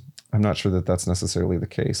 I'm not sure that that's necessarily the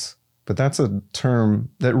case. But that's a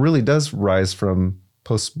term that really does rise from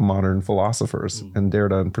postmodern philosophers, and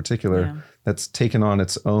Derrida in particular, that's taken on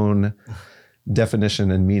its own definition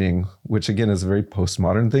and meaning, which again is a very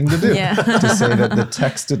postmodern thing to do. To say that the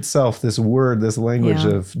text itself, this word, this language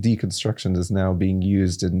of deconstruction is now being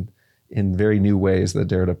used in very new ways that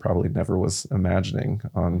Derrida probably never was imagining,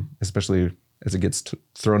 on, especially as it gets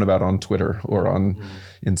thrown about on Twitter or on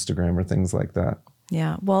Instagram or things like that.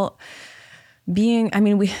 Yeah. Well,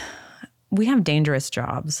 we have dangerous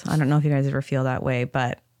jobs. I don't know if you guys ever feel that way,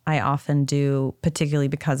 but I often do, particularly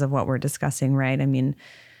because of what we're discussing, right? I mean,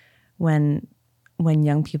 when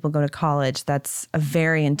young people go to college, that's a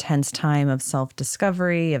very intense time of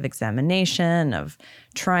self-discovery, of examination, of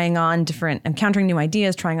encountering new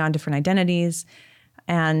ideas, trying on different identities.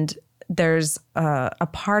 And there's a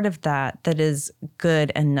part of that is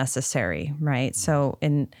good and necessary, right? So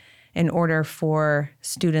in order for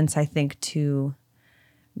students, I think, to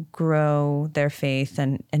grow their faith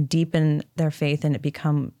and deepen their faith and it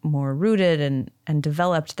become more rooted and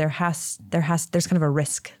developed, there's kind of a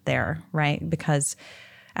risk there, right? Because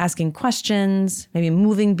asking questions, maybe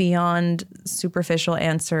moving beyond superficial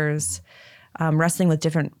answers, wrestling with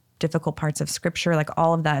different difficult parts of scripture, like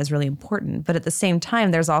all of that is really important. But at the same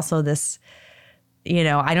time, there's also this,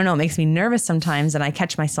 I don't know, it makes me nervous sometimes, and I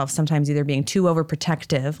catch myself sometimes either being too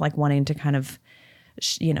overprotective, like wanting to kind of,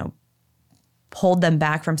 hold them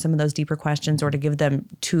back from some of those deeper questions, or to give them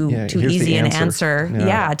too easy an answer.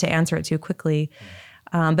 To answer it too quickly.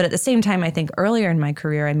 But at the same time, I think earlier in my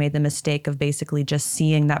career, I made the mistake of basically just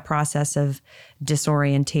seeing that process of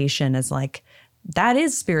disorientation as like, that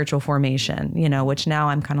is spiritual formation, which now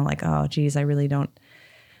I'm kind of like, oh, geez, I really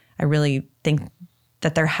think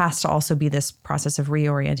that there has to also be this process of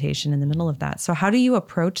reorientation in the middle of that. So how do you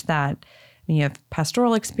approach that? I mean, you have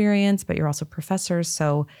pastoral experience, but you're also professors.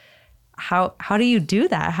 So how do you do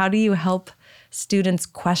that? How do you help students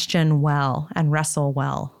question well and wrestle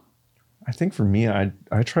well? I think for me, I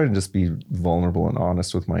try to just be vulnerable and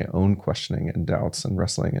honest with my own questioning and doubts and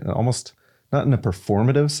wrestling, and almost not in a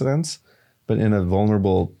performative sense, but in a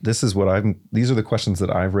vulnerable, these are the questions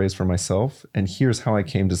that I've raised for myself, and here's how I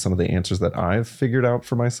came to some of the answers that I've figured out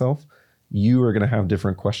for myself. You are going to have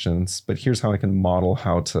different questions, but here's how I can model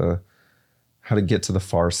how to get to the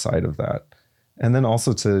far side of that. And then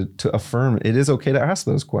also to affirm it is okay to ask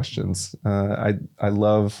those questions. I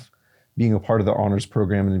love being a part of the honors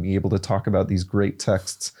program and being able to talk about these great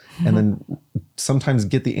texts and then sometimes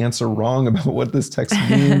get the answer wrong about what this text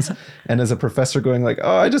means. And as a professor going like,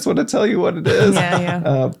 oh, I just want to tell you what it is.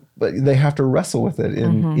 But they have to wrestle with it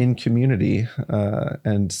in community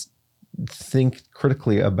and think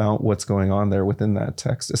critically about what's going on there within that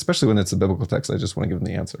text, especially when it's a biblical text. I just want to give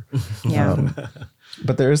them the answer.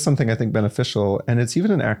 But there is something I think beneficial, and it's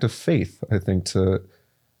even an act of faith, I think, to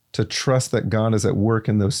trust that God is at work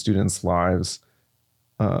in those students' lives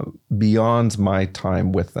beyond my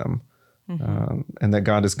time with them, and that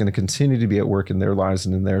God is going to continue to be at work in their lives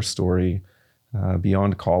and in their story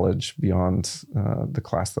beyond college, beyond the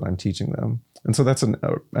class that I'm teaching them. And so that's an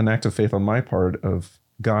act of faith on my part of,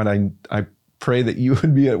 God, I pray that you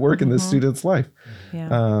would be at work in this student's life,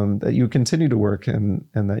 that you continue to work and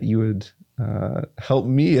that you would help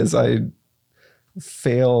me as I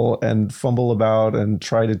fail and fumble about and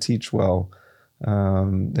try to teach well,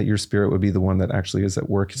 that your Spirit would be the one that actually is at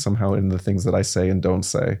work somehow in the things that I say and don't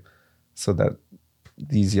say, so that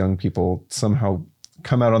these young people somehow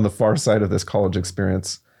come out on the far side of this college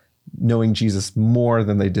experience knowing Jesus more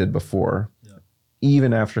than they did before.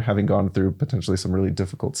 Even after having gone through potentially some really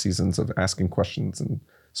difficult seasons of asking questions and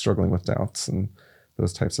struggling with doubts and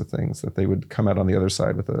those types of things, that they would come out on the other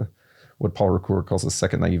side with what Paul Ricoeur calls a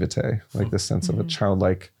second naivete, like this sense of a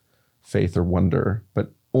childlike faith or wonder,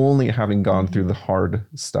 but only having gone through the hard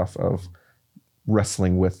stuff of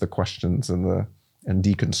wrestling with the questions and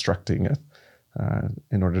deconstructing it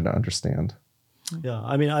in order to understand. Yeah,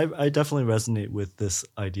 I mean, I definitely resonate with this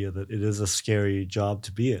idea that it is a scary job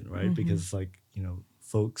to be in, right? Because like,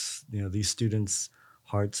 folks, these students'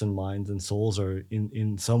 hearts and minds and souls are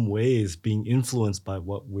in some ways being influenced by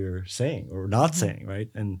what we're saying or not saying, right?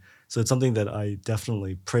 And so it's something that I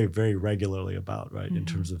definitely pray very regularly about, right? In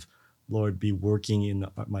terms of, Lord, be working in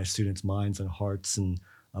my students' minds and hearts and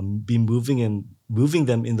be moving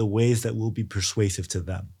them in the ways that will be persuasive to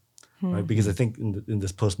them. Right, because I think in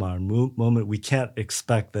this postmodern moment, we can't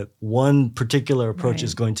expect that one particular approach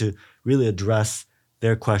is going to really address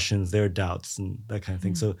their questions, their doubts, and that kind of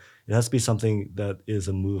thing. So it has to be something that is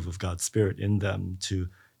a move of God's Spirit in them to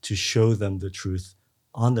show them the truth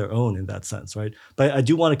on their own in that sense, right? But I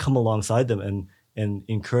do want to come alongside them and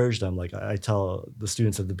encourage them. Like I tell the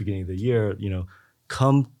students at the beginning of the year,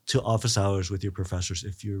 come to office hours with your professors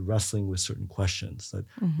if you're wrestling with certain questions that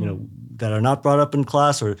that are not brought up in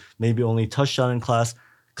class or maybe only touched on in class.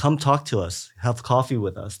 Come talk to us, have coffee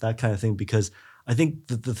with us, that kind of thing. Because I think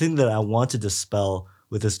the thing that I want to dispel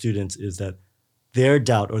with the students is that their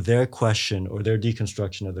doubt or their question or their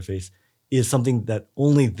deconstruction of their faith is something that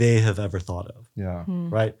only they have ever thought of. Yeah.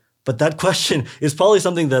 Right. But that question is probably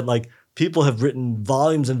something that like people have written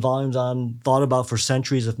volumes and volumes on, thought about for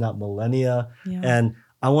centuries, if not millennia. Yeah. And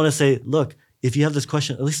I want to say, look, if you have this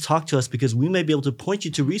question, at least talk to us because we may be able to point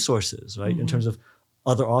you to resources, right? In terms of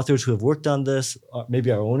other authors who have worked on this,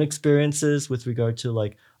 maybe our own experiences with regard to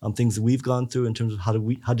like things that we've gone through in terms of how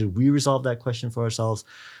did we resolve that question for ourselves.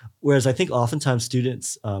 Whereas I think oftentimes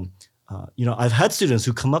students, I've had students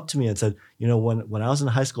who come up to me and said, when I was in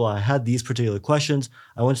high school, I had these particular questions.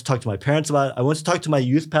 I went to talk to my parents about it. I went to talk to my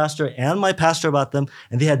youth pastor and my pastor about them,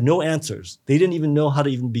 and they had no answers. They didn't even know how to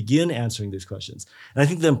even begin answering these questions. And I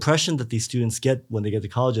think the impression that these students get when they get to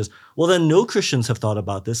college is, well, then no Christians have thought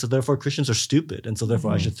about this, so therefore Christians are stupid, and so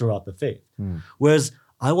therefore I should throw out the faith. Whereas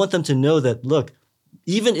I want them to know that, look,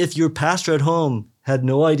 even if your pastor at home had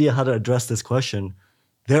no idea how to address this question,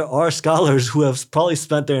 there are scholars who have probably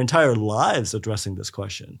spent their entire lives addressing this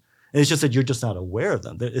question. And it's just that you're just not aware of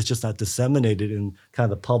them. It's just not disseminated in kind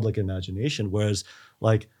of the public imagination. Whereas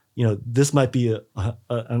this might be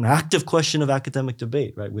an active question of academic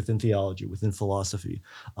debate, right? Within theology, within philosophy.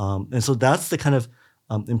 And so that's the kind of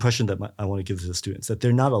impression that I want to give to the students, that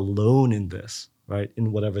they're not alone in this, right?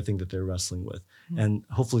 In whatever thing that they're wrestling with. And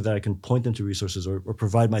hopefully that I can point them to resources or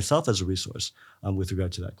provide myself as a resource with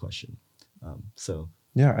regard to that question.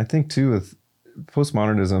 Yeah, I think too with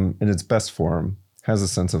postmodernism in its best form has a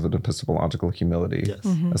sense of an epistemological humility,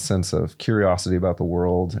 a sense of curiosity about the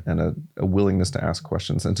world and a willingness to ask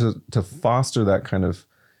questions and to foster that kind of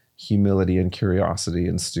humility and curiosity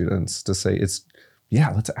in students to say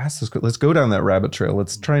let's ask this, let's go down that rabbit trail.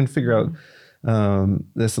 Let's try and figure out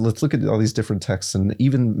this. Let's look at all these different texts and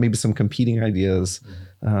even maybe some competing ideas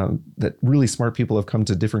that really smart people have come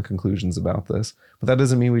to different conclusions about this. But that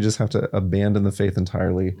doesn't mean we just have to abandon the faith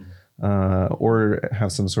entirely or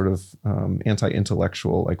have some sort of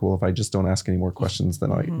anti-intellectual, like, well, if I just don't ask any more questions,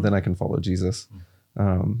 then I can follow Jesus.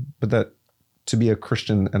 But that to be a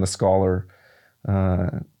Christian and a scholar,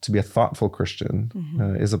 to be a thoughtful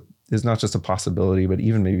Christian is not just a possibility, but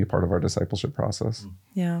even maybe part of our discipleship process.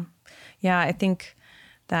 Yeah. Yeah, I think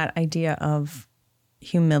that idea of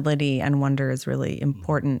humility and wonder is really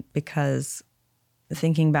important because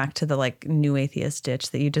thinking back to the like new atheist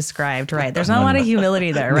ditch that you described, right? There's not a lot of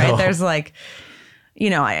humility there, right? No. There's like,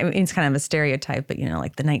 I mean, it's kind of a stereotype, but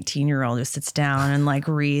like the 19-year-old who sits down and like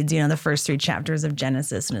reads, the first 3 chapters of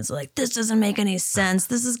Genesis and is like, this doesn't make any sense.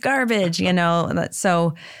 This is garbage,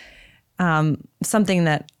 So something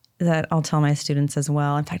that I'll tell my students as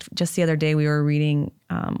well. In fact, just the other day we were reading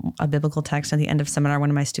a biblical text at the end of seminar. One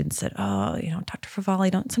of my students said, Dr.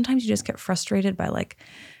 Favale, sometimes you just get frustrated by like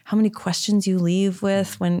how many questions you leave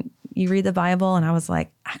with when you read the Bible. And I was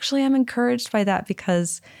like, actually, I'm encouraged by that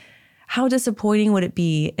because how disappointing would it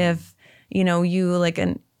be if, you like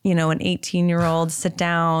an 18-year-old sit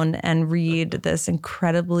down and read this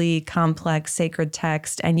incredibly complex sacred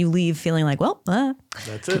text and you leave feeling like, well,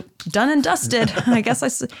 that's it. Done and dusted. I guess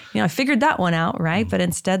I figured that one out, right? But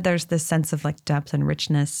instead there's this sense of like depth and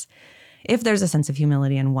richness. If there's a sense of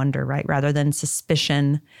humility and wonder, right? Rather than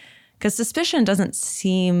suspicion, because suspicion doesn't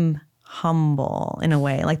seem humble in a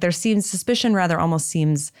way. Like suspicion rather almost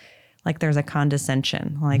seems like there's a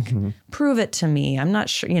condescension, like prove it to me. I'm not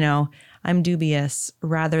sure, I'm dubious,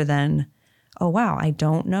 rather than, oh wow, I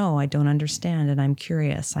don't know, I don't understand, and I'm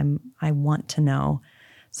curious. I want to know.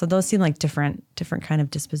 So those seem like different kind of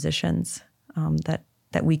dispositions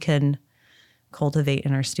that we can cultivate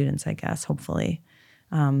in our students, I guess, hopefully.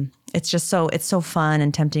 It's so fun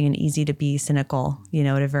and tempting and easy to be cynical,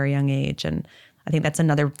 at a very young age. And I think that's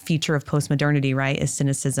another feature of postmodernity, right, is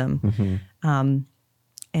cynicism.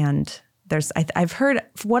 And I've heard,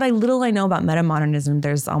 what little I know about metamodernism,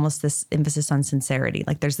 there's almost this emphasis on sincerity.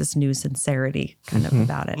 Like there's this new sincerity kind of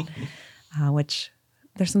about it, which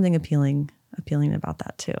there's something appealing about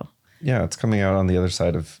that too. Yeah, it's coming out on the other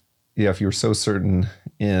side of, if you're so certain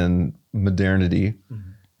in modernity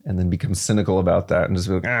and then become cynical about that and just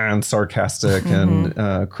be like, and sarcastic and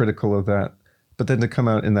critical of that. But then to come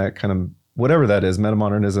out in that kind of, whatever that is,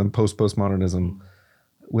 metamodernism, postmodernism,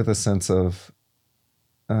 with a sense of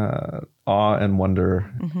awe and wonder.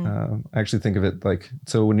 I actually think of it like,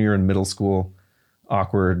 so when you're in middle school,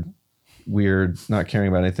 awkward, weird, not caring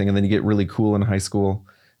about anything, and then you get really cool in high school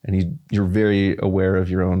and you're very aware of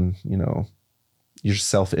your own, your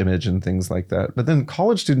self-image and things like that. But then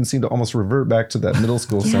college students seem to almost revert back to that middle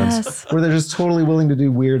school sense where they're just totally willing to do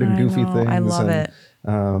weird and goofy things. I love it.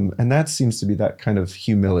 And that seems to be that kind of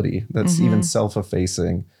humility that's even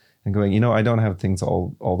self-effacing and going, I don't have things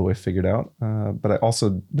all the way figured out. But I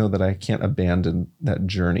also know that I can't abandon that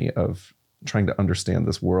journey of trying to understand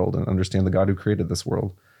this world and understand the God who created this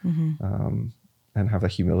world. And have a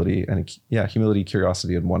humility and humility,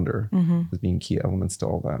 curiosity, and wonder as being key elements to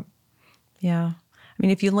all that. Yeah. I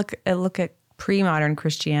mean, if you look at pre-modern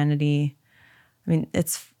Christianity, I mean,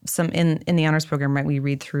 it's in the honors program, right? We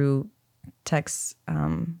read through texts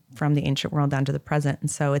from the ancient world down to the present.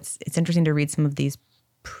 And so it's interesting to read some of these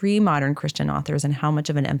pre-modern Christian authors and how much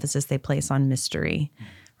of an emphasis they place on mystery,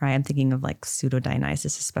 right? I'm thinking of like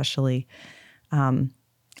Pseudo-Dionysius, especially.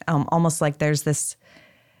 Almost like there's this,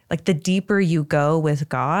 like the deeper you go with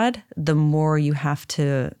God, the more you have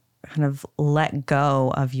to kind of let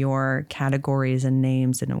go of your categories and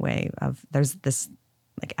names in a way of, there's this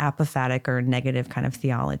like apophatic or negative kind of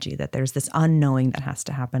theology that there's this unknowing that has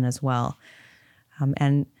to happen as well.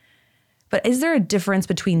 But is there a difference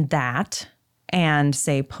between that and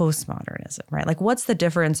say postmodernism, right? Like what's the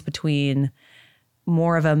difference between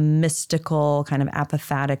more of a mystical kind of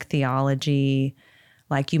apophatic theology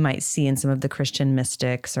like you might see in some of the Christian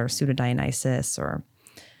mystics or Pseudo-Dionysius or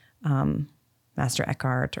Master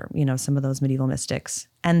Eckhart or, some of those medieval mystics.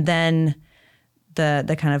 And then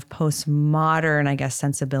the kind of postmodern, I guess,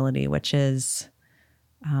 sensibility, which is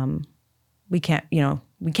we can't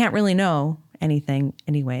really know anything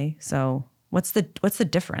anyway. So what's the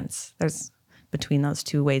difference between those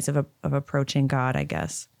two ways of approaching God, I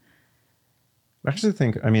guess? I actually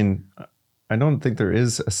think, I don't think there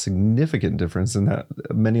is a significant difference in that.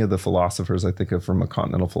 Many of the philosophers I think of from a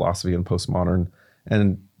continental philosophy and postmodern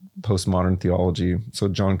theology. So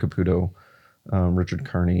John Caputo, Richard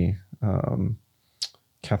Kearney,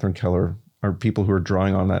 Catherine Keller are people who are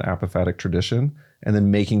drawing on that apophatic tradition and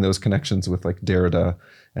then making those connections with like Derrida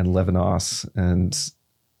and Levinas. And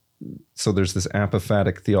so there's this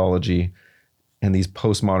apophatic theology and these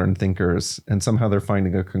postmodern thinkers, and somehow they're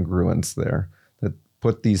finding a congruence there that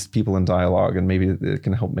put these people in dialogue, and maybe it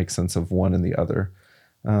can help make sense of one and the other.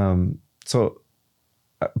 But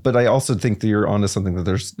I also think that you're onto something, that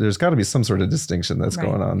there's got to be some sort of distinction that's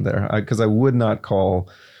going on there, because I would not call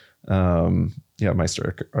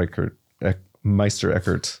Meister Eckhart a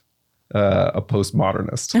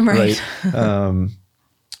postmodernist, right?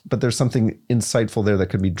 But there's something insightful there that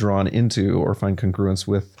could be drawn into or find congruence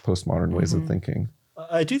with postmodern ways of thinking.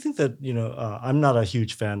 I do think that, I'm not a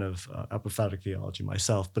huge fan of apophatic theology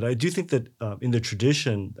myself, but I do think that in the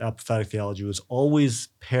tradition, apophatic theology was always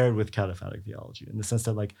paired with cataphatic theology, in the sense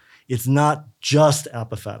that like it's not just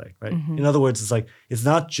apophatic, right? In other words, it's like it's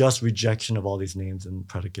not just rejection of all these names and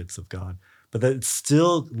predicates of God, but that it's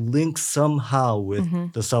still linked somehow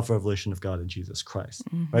with the self-revelation of God in Jesus Christ,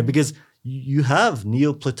 right? Because you have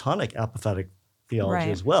Neoplatonic apophatic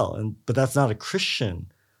theology as well, but that's not a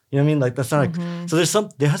Christian. You know what I mean? Like that's not so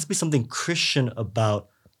there has to be something Christian about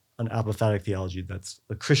an apophatic theology that's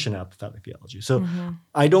a Christian apophatic theology. So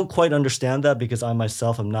I don't quite understand that, because I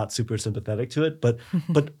myself am not super sympathetic to it. But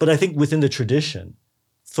I think within the tradition,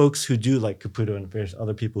 folks who do, like Caputo and various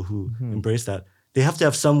other people who embrace that, they have to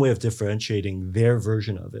have some way of differentiating their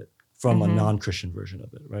version of it from a non-Christian version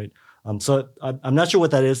of it, right? So I'm not sure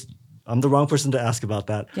what that is. I'm the wrong person to ask about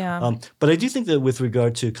that. Yeah. But I do think that with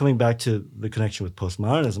regard to coming back to the connection with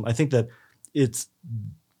postmodernism, I think that it's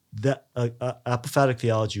that apophatic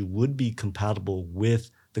theology would be compatible with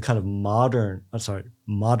the kind of moderate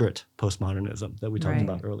postmodernism that we talked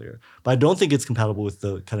about earlier. But I don't think it's compatible with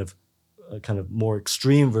the kind of kind of more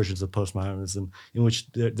extreme versions of postmodernism in which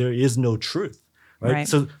there is no truth, right?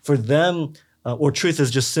 So for them, or truth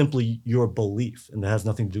is just simply your belief, and that has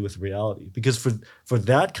nothing to do with reality. Because for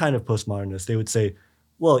that kind of postmodernist, they would say,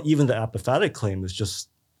 well, even the apophatic claim is just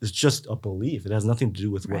a belief. It has nothing to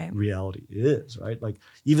do with what reality is, right? Like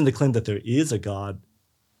even the claim that there is a God,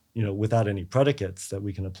 without any predicates that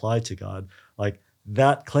we can apply to God, like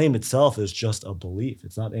that claim itself is just a belief.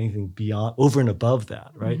 It's not anything beyond, over and above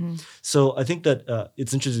that, right? So I think that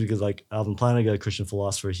it's interesting because like Alvin Plantinga, a Christian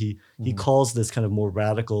philosopher, he calls this kind of more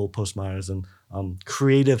radical postmodernism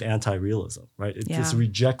creative anti-realism, right? It just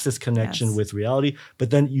rejects this connection with reality, but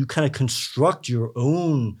then you kind of construct your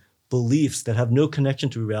own beliefs that have no connection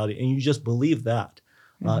to reality, and you just believe that.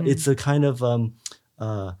 It's a kind of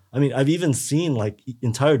I've even seen like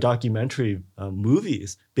entire documentary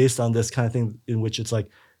movies based on this kind of thing, in which it's like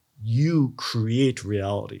you create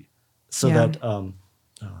reality. So that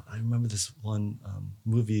I remember this one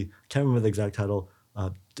movie, can't remember the exact title. I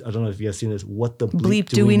don't know if you guys seen this. What the bleep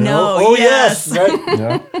do we know? Oh yes, right.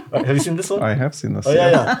 Yeah. Have you seen this one? I have seen this. Oh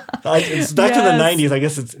yeah. It's back in the 90s. I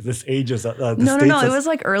guess it's this ages. No. It was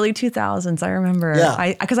like early 2000s. I remember.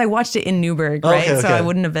 Yeah. Because I watched it in Newburgh, right? Okay. So I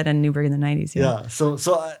wouldn't have been in Newburgh in the 90s. Yeah.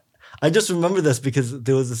 So I just remember this because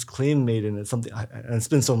there was this claim made in it. Something, and it's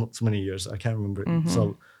been so many years. I can't remember.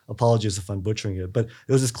 So apologies if I'm butchering it. But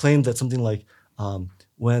there was this claim that something like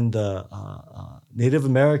when the Native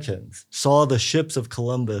Americans saw the ships of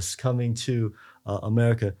Columbus coming to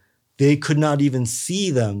America, they could not even see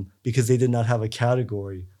them because they did not have a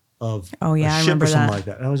category of a ship or something like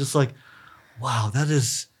that. And I was just like, wow, that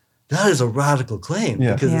is a radical claim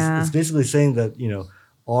because it's basically saying that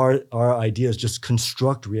our ideas just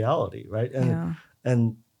construct reality, right?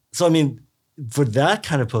 And so I mean, for that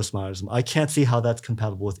kind of postmodernism, I can't see how that's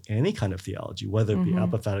compatible with any kind of theology, whether it be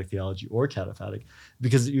apophatic theology or cataphatic,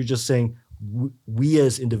 because you're just saying we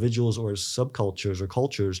as individuals or as subcultures or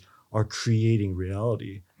cultures are creating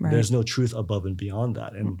reality. Right. There's no truth above and beyond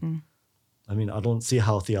that. And I mean, I don't see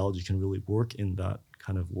how theology can really work in that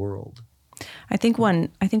kind of world. I think one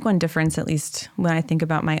difference, at least when I think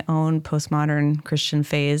about my own postmodern Christian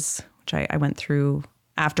phase, which I went through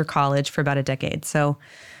after college for about a decade. So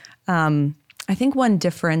I think one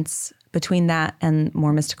difference between that and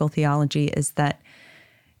more mystical theology is that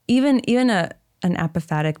even an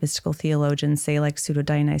apophatic mystical theologian, say like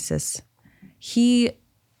Pseudo-Dionysius, he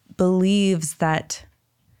believes that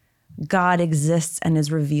God exists and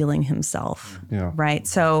is revealing himself, right?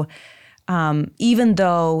 So even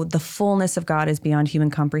though the fullness of God is beyond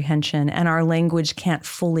human comprehension and our language can't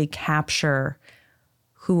fully capture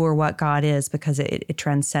who or what God is because it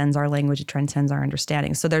transcends our language, it transcends our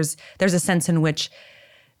understanding. So there's a sense in which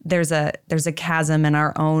there's a chasm, and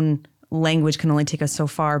our own language can only take us so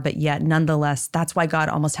far, but yet nonetheless, that's why God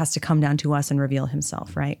almost has to come down to us and reveal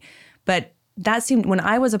himself, right? But that seemed, when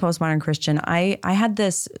I was a postmodern Christian, I had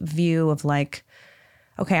this view of like,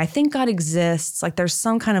 okay, I think God exists, like there's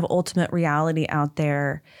some kind of ultimate reality out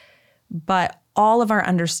there, but all of our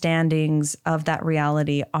understandings of that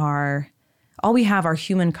reality all we have are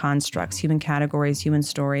human constructs, human categories, human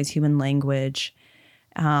stories, human language.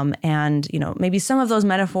 And, maybe some of those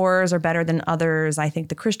metaphors are better than others. I think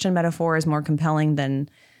the Christian metaphor is more compelling than,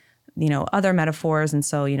 other metaphors. And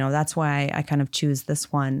so, that's why I kind of choose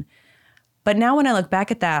this one. But now when I look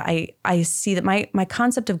back at that, I see that my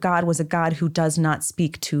concept of God was a God who does not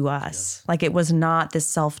speak to us. Yes. Like it was not this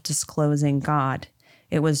self-disclosing God.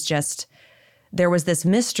 It was just, there was this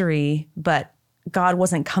mystery, but God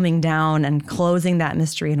wasn't coming down and closing that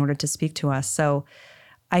mystery in order to speak to us. So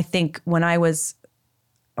I think when I was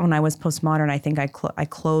postmodern, I think I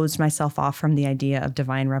closed myself off from the idea of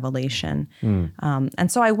divine revelation.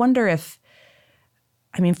 And so I wonder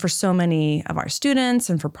for so many of our students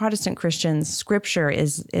and for Protestant Christians, Scripture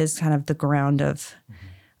is kind of the ground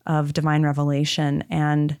of divine revelation.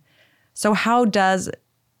 And so how does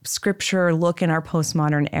Scripture look in our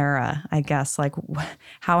postmodern era, I guess? Like,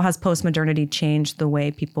 how has postmodernity changed the way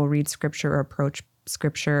people read Scripture or approach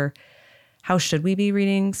Scripture? How should we be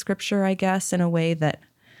reading Scripture, I guess, in a way that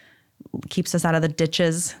keeps us out of the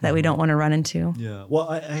ditches that we don't want to run into? Yeah. Well,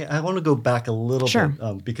 I want to go back a little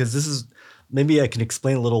bit because this is, maybe I can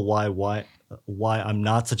explain a little why I'm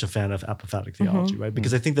not such a fan of apophatic theology, right?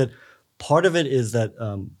 Because I think that part of it is that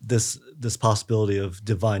this possibility of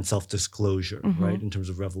divine self-disclosure, right, in terms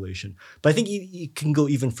of revelation. But I think you can go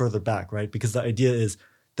even further back, right? Because the idea is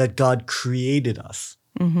that God created us,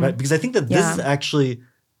 right? Because I think that this is actually,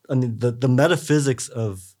 the metaphysics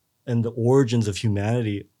of and the origins of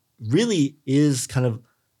humanity really is kind of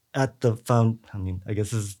at the I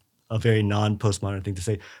guess this is a very non-postmodern thing to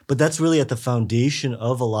say, but that's really at the foundation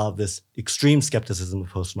of a lot of this extreme skepticism of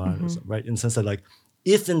postmodernism, right? In the sense that like,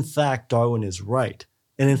 if in fact Darwin is right,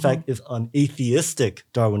 and in fact if an atheistic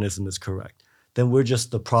Darwinism is correct, then we're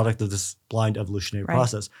just the product of this blind evolutionary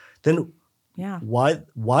process. Then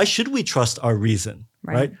why should we trust our reason,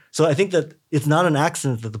 right? So I think that it's not an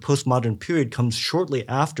accident that the postmodern period comes shortly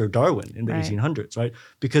after Darwin in the 1800s, right?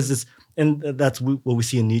 Because and that's what we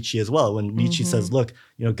see in Nietzsche as well. When Nietzsche says, look,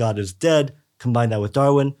 God is dead, combine that with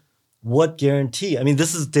Darwin, what guarantee? I mean,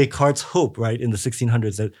 this is Descartes' hope, right, in the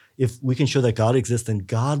 1600s, that if we can show that God exists, then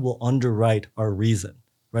God will underwrite our reason,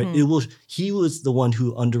 right? He was the one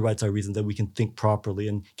who underwrites our reason, that we can think properly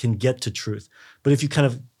and can get to truth. But if you kind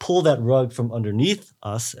of pull that rug from underneath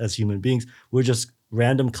us as human beings, we're just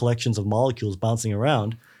random collections of molecules bouncing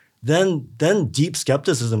around, then deep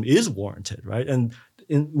skepticism is warranted, right? And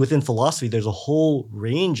within philosophy, there's a whole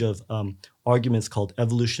range of arguments called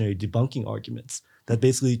evolutionary debunking arguments that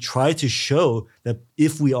basically try to show that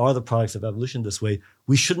if we are the products of evolution this way,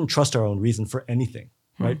 we shouldn't trust our own reason for anything,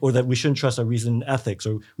 right? Or that we shouldn't trust our reason in ethics,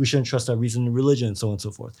 or we shouldn't trust our reason in religion, and so on and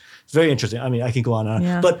so forth. It's very interesting. I mean, I can go on and on.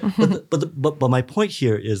 Yeah. But my point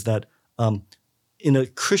here is that in a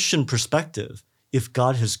Christian perspective, if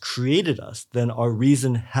God has created us, then our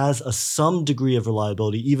reason has some degree of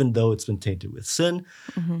reliability, even though it's been tainted with sin.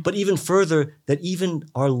 But even further, that even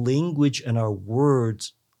our language and our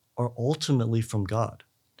words are ultimately from God.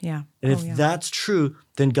 Yeah. And if that's true,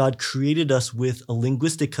 then God created us with a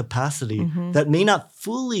linguistic capacity that may not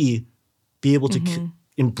fully be able to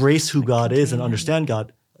embrace who God is and understand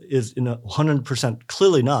God is in 100%,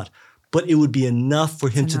 clearly not. But it would be enough for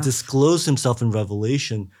him to disclose himself in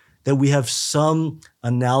Revelation, that we have some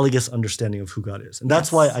analogous understanding of who God is. And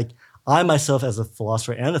that's why I myself, as a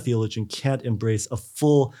philosopher and a theologian, can't embrace a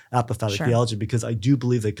full apophatic theology, because I do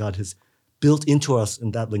believe that God has built into us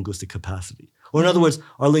in that linguistic capacity. Or in other words,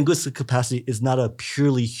 our linguistic capacity is not a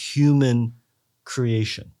purely human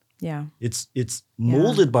creation. Yeah. It's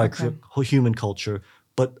molded by human culture,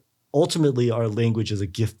 but ultimately our language is a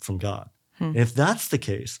gift from God. And if that's the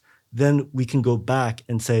case, then we can go back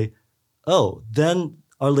and say, oh, then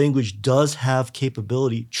our language does have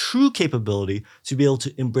capability, true capability, to be able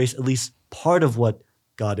to embrace at least part of what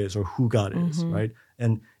God is or who God is, right?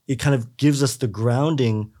 And it kind of gives us the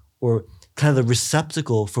grounding, or kind of the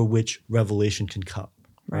receptacle for which revelation can come,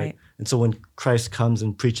 right? And so when Christ comes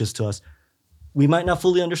and preaches to us, we might not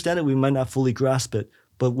fully understand it, we might not fully grasp it,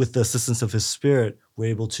 but with the assistance of his Spirit, we're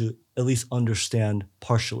able to at least understand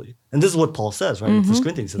partially. And this is what Paul says, right? In 1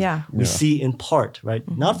 Corinthians, he says, we see in part, right?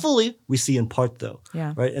 Not fully, we see in part though,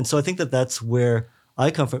 right? And so I think that that's where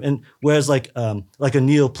I come from. And whereas like a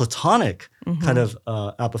Neoplatonic kind of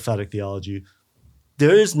apophatic theology,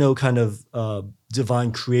 there is no kind of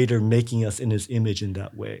divine creator making us in his image in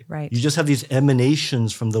that way. Right. You just have these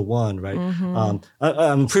emanations from the one, right?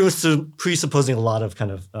 I'm presupposing a lot of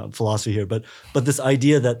kind of philosophy here, but this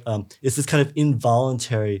idea that it's this kind of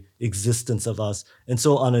involuntary existence of us. And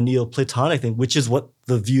so on a Neoplatonic thing, which is what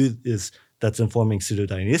the view is that's informing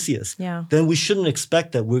Pseudo-Dionysius, then we shouldn't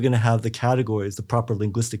expect that we're going to have the categories, the proper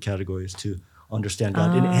linguistic categories to understand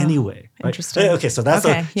God in any way. Right? Interesting. Okay, so that's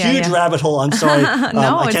a huge rabbit hole. I'm sorry.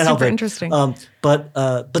 No, I can't it's help super it. interesting. But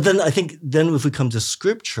then I think if we come to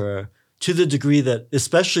Scripture, to the degree that,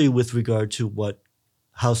 especially with regard to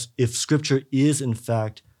if Scripture is in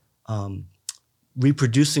fact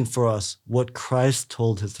reproducing for us what Christ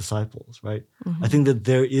told his disciples, right? I think that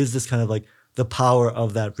there is this kind of like the power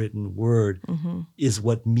of that written word is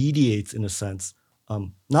what mediates, in a sense.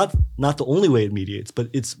 Not the only way it mediates, but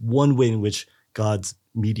it's one way in which God's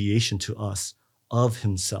mediation to us of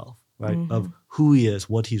himself, right? Of who he is,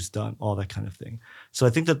 what he's done, all that kind of thing. So I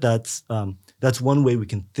think that that's one way we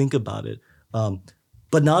can think about it,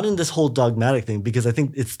 but not in this whole dogmatic thing, because I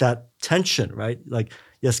think it's that tension, right? Like,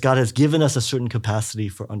 yes, God has given us a certain capacity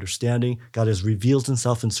for understanding. God has revealed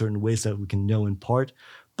himself in certain ways that we can know in part,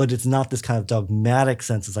 but it's not this kind of dogmatic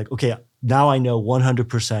sense. It's like, okay, now I know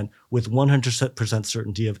 100% with 100%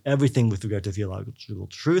 certainty of everything with regard to theological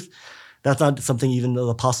truth. That's not something even the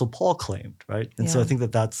Apostle Paul claimed, right? And so I think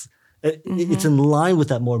that it's in line with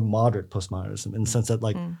that more moderate postmodernism, in the sense that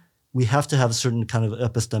we have to have a certain kind of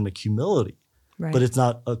epistemic humility, but it's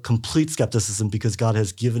not a complete skepticism, because God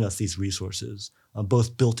has given us these resources,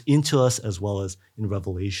 both built into us as well as in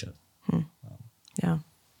Revelation.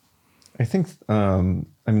 I think,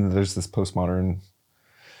 there's this postmodern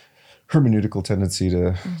hermeneutical tendency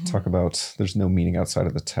to talk about there's no meaning outside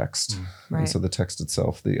of the text. And so the text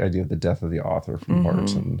itself, the idea of the death of the author from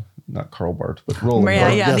Barton, not Karl Barth, but Roland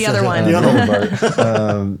Yeah, Barth. the other one. The other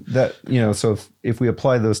one. That, so if we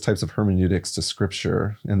apply those types of hermeneutics to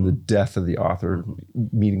scripture and the death of the author,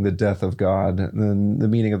 meaning the death of God, then the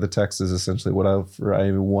meaning of the text is essentially whatever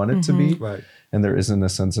I want it to be. Right. And there isn't a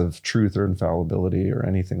sense of truth or infallibility or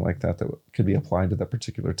anything like that that could be applied to that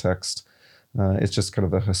particular text. It's just kind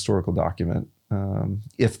of a historical document,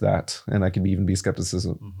 if that, and I can even be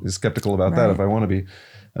skeptical about that if I want to be,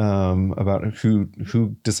 about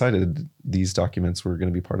who decided these documents were going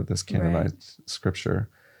to be part of this canonized scripture.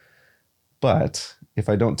 But if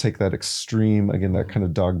I don't take that extreme, again, that kind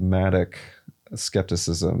of dogmatic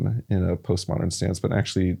skepticism in a postmodern stance, but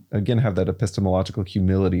actually, again, have that epistemological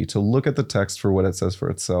humility to look at the text for what it says for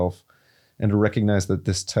itself, and to recognize that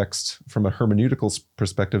this text, from a hermeneutical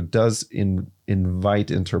perspective, does invite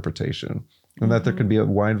interpretation, and that there can be a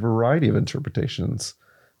wide variety of interpretations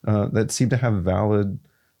that seem to have valid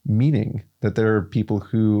meaning, that there are people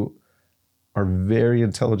who are very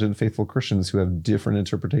intelligent, faithful Christians who have different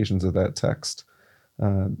interpretations of that text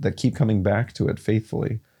that keep coming back to it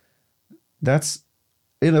faithfully. That's,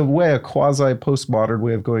 in a way, a quasi-postmodern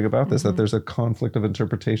way of going about this, that there's a conflict of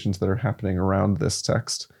interpretations that are happening around this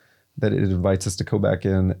text, that it invites us to go back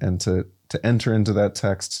in and to enter into that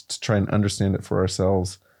text, to try and understand it for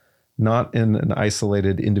ourselves, not in an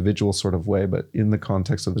isolated individual sort of way, but in the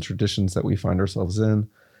context of the traditions that we find ourselves in,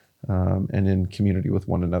 and in community with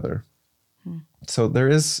one another. So there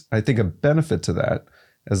is, I think, a benefit to that,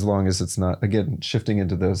 as long as it's not, again, shifting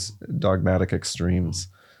into those dogmatic extremes,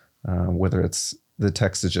 whether it's the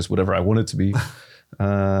text is just whatever I want it to be,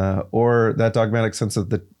 or that dogmatic sense of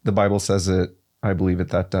the Bible says it, I believe it,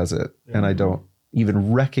 that does it. And I don't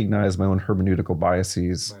even recognize my own hermeneutical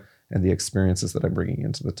biases and the experiences that I'm bringing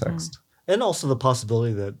into the text. And also the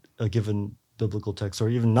possibility that a given biblical text or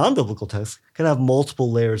even non-biblical text can have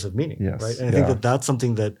multiple layers of meaning, right? And I think that that's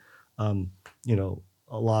something that,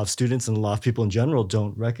 a lot of students and a lot of people in general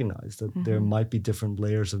don't recognize, that there might be different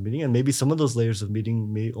layers of meaning, and maybe some of those layers of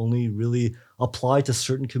meaning may only really apply to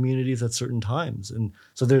certain communities at certain times. And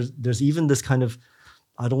so there's even this kind of,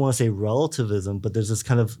 I don't want to say relativism, but there's this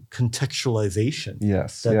kind of contextualization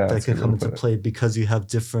that can come into play because you have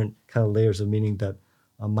different kind of layers of meaning that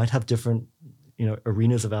might have different,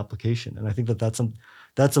 arenas of application. And I think that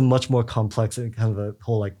that's a much more complex and kind of a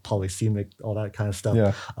whole like polysemic, all that kind of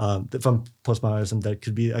stuff from postmodernism that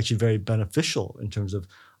could be actually very beneficial in terms of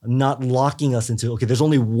not locking us into, okay, there's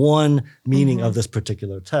only one meaning of this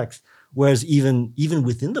particular text. Whereas even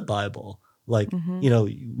within the Bible, like,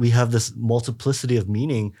 we have this multiplicity of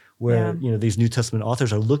meaning where, these New Testament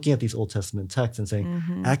authors are looking at these Old Testament texts and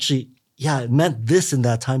saying, actually, it meant this in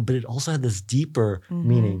that time, but it also had this deeper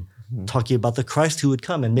meaning, talking about the Christ who would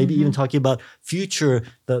come, and maybe even talking about future,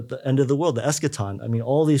 the end of the world, the eschaton. I mean,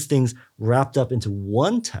 all these things wrapped up into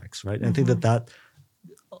one text, right? And I think that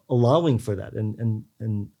allowing for that, and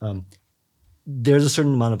there's a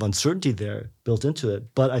certain amount of uncertainty there built into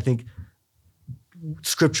it, but I think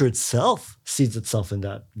Scripture itself sees itself in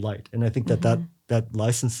that light. And I think that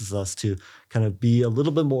licenses us to kind of be a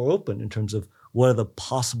little bit more open in terms of what are the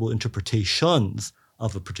possible interpretations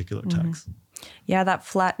of a particular text. Yeah, that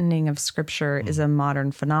flattening of Scripture is a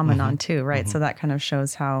modern phenomenon too, right? So that kind of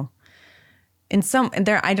shows how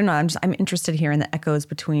I don't know, I'm interested here in the echoes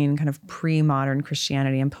between kind of pre-modern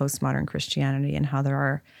Christianity and postmodern Christianity, and how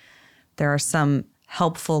there are some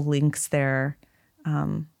helpful links there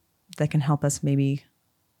that can help us maybe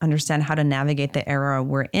understand how to navigate the era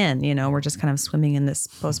we're in. We're just kind of swimming in this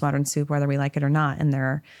postmodern soup, whether we like it or not. And there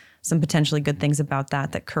are some potentially good things about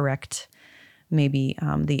that correct maybe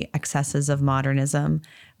the excesses of modernism.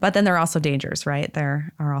 But then there are also dangers, right?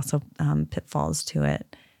 There are also pitfalls to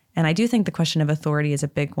it. And I do think the question of authority is a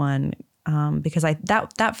big one, because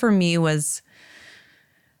that for me was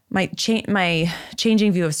my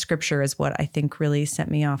changing view of Scripture is what I think really sent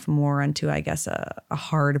me off more onto, I guess, a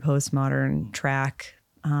hard postmodern track,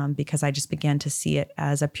 because I just began to see it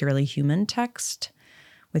as a purely human text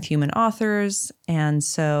with human authors. And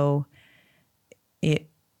so I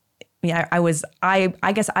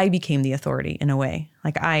guess I became the authority in a way.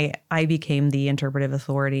 Like I became the interpretive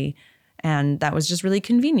authority, and that was just really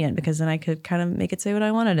convenient because then I could kind of make it say what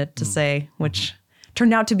I wanted it to say, which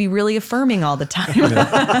turned out to be really affirming all the time.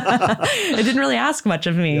 It didn't really ask much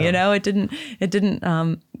of me, It didn't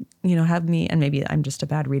have me, and maybe I'm just a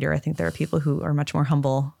bad reader. I think there are people who are much more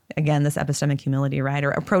humble. Again, this epistemic humility, right?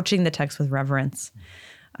 Or approaching the text with reverence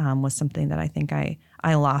was something that I think I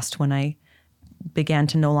lost when I began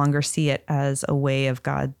to no longer see it as a way of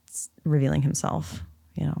God revealing himself,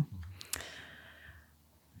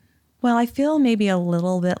 Well, I feel maybe a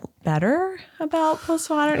little bit better about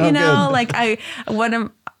postmodern, Good. like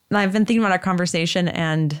I've been thinking about our conversation,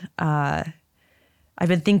 and I've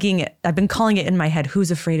been calling it in my head,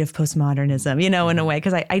 who's afraid of postmodernism, in a way,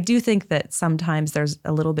 because I do think that sometimes there's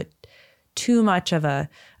a little bit too much of a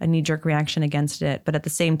knee-jerk reaction against it. But at the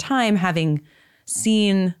same time, having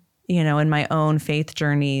seen, in my own faith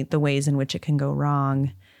journey, the ways in which it can go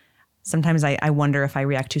wrong, sometimes I wonder if I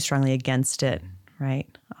react too strongly against it,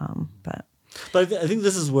 right? But I think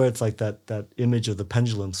this is where it's like that image of the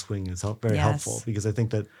pendulum swing is very helpful, because I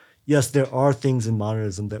think that, yes, there are things in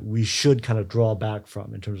modernism that we should kind of draw back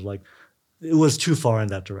from in terms of like, it was too far in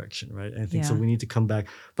that direction, right? And I think so we need to come back.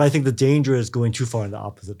 But I think the danger is going too far in the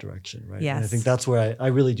opposite direction, right? Yes. And I think that's where I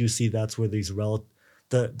really do see that's where these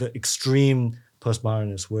the extreme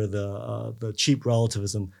postmodernists, where the cheap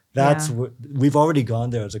relativism, that's where we've already gone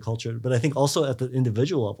there as a culture. But I think also at the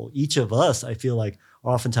individual level, each of us, I feel like,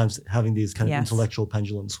 are oftentimes having these kind of intellectual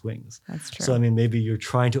pendulum swings. That's true. So I mean, maybe you're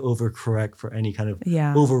trying to overcorrect for any kind of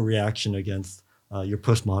overreaction against your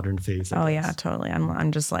postmodern phase. Oh yeah, totally.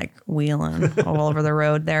 I'm just like wheeling all over the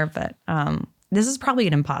road there. But this is probably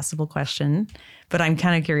an impossible question, but I'm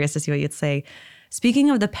kind of curious to see what you'd say. Speaking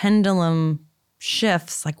of the pendulum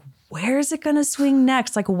shifts, like, where is it going to swing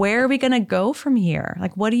next? Like, where are we going to go from here?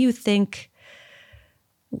 Like, what do you think?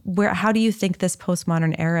 How do you think this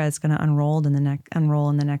postmodern era is going to unroll in the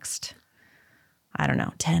next, I don't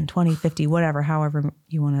know, 10, 20, 50, whatever, however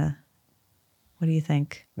you want to. What do you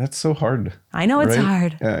think? That's so hard. I know it's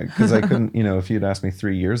hard. Because I couldn't, if you'd asked me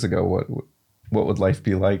 3 years ago, what would life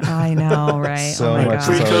be like? I know, right? So much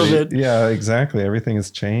pre-COVID. Yeah, exactly. Everything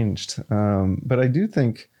has changed. But I do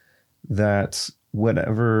think that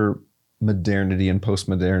whatever modernity and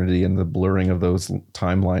postmodernity and the blurring of those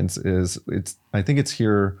timelines is, I think it's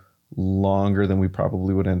here longer than we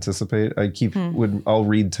probably would anticipate. I'll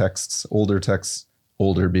read texts, older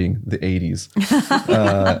being the 80s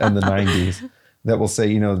and the 90s, that will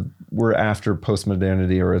say, we're after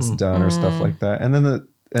postmodernity, or it's done, or stuff like that. And then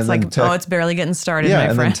it's barely getting started. Yeah, my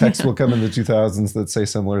and friend. then texts will come in the 2000s that say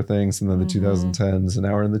similar things, and then the 2010s, and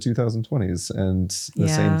now we're in the 2020s, and the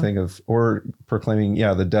same thing or proclaiming,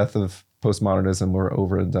 the death of postmodernism, we're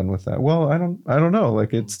over and done with that. Well, I don't know.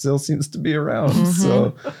 Like, it still seems to be around.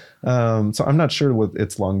 So I'm not sure what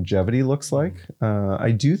its longevity looks like.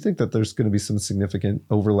 I do think that there's going to be some significant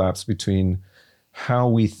overlaps between how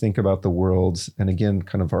we think about the world and, again,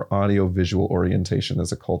 kind of our audio visual orientation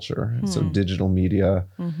as a culture. So digital media,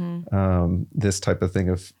 this type of thing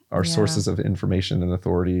of our sources of information and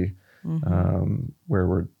authority,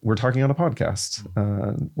 where we're talking on a podcast.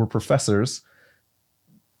 We're professors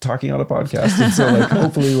talking on a podcast, and so like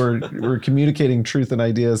hopefully we're communicating truth and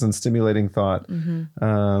ideas and stimulating thought.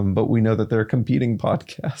 But we know that there are competing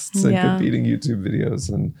podcasts and competing YouTube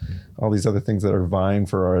videos and all these other things that are vying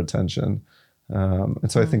for our attention. And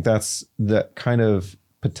so I think that's that kind of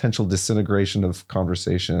potential disintegration of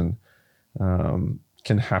conversation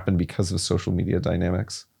can happen because of social media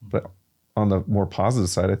dynamics. But on the more positive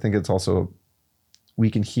side, I think it's also, we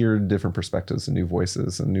can hear different perspectives and new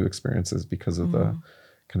voices and new experiences because of the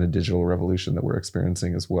kind of digital revolution that we're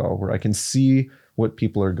experiencing as well, where I can see what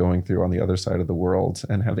people are going through on the other side of the world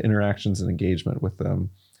and have interactions and engagement with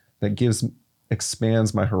them that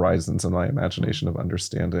expands my horizons and my imagination of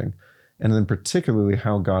understanding. And then particularly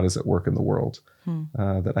how God is at work in the world,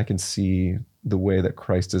 that I can see the way that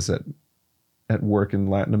Christ is at work in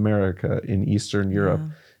Latin America, in Eastern Europe,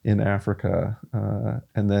 in Africa,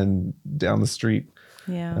 and then down the street,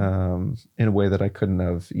 in a way that I couldn't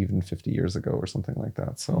have even 50 years ago or something like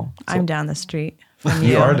that. So I'm down the street from you.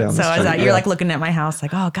 You are down the street. So you're like looking at my house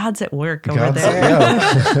like, oh, God's at work over there.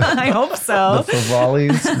 I hope so. The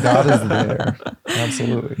Favales, God is there.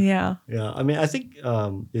 Absolutely. Yeah. Yeah. I mean, I think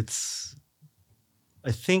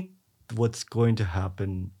I think what's going to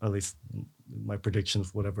happen, at least my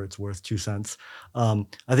predictions, whatever it's worth, 2 cents. I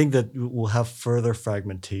think that we'll have further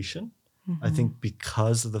fragmentation. I think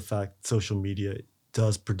because of the fact social media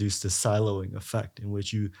does produce this siloing effect in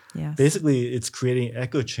which basically it's creating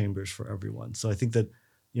echo chambers for everyone. So I think that,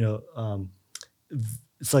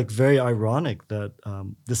 it's like very ironic that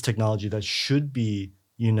this technology that should be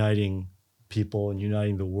uniting people and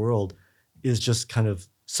uniting the world is just kind of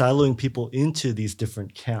siloing people into these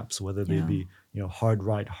different camps, whether they be, hard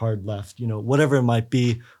right, hard left, whatever it might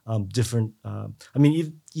be, different. I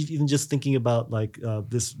mean, even just thinking about like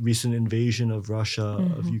this recent invasion of Russia,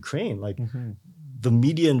 of Ukraine, like the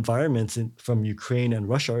media environments from Ukraine and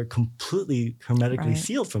Russia are completely hermetically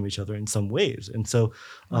sealed from each other in some ways. And so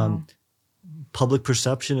public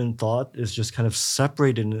perception and thought is just kind of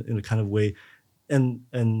separated in a kind of way. And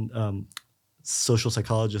social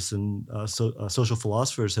psychologists and social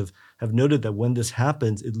philosophers have noted that when this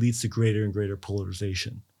happens, it leads to greater and greater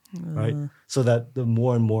polarization. right? So that the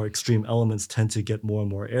more and more extreme elements tend to get more and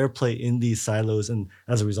more airplay in these silos, and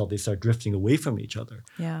as a result, they start drifting away from each other.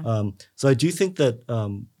 Yeah. So I do think that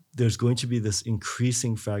there's going to be this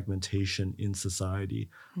increasing fragmentation in society,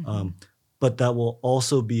 but that will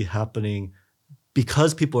also be happening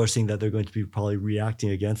because people are seeing that they're going to be probably reacting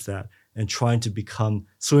against that and trying to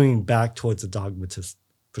swinging back towards a dogmatist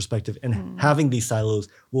perspective, and having these silos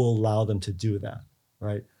will allow them to do that,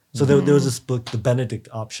 right? So there was this book, The Benedict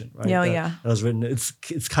Option, right? That was written. It's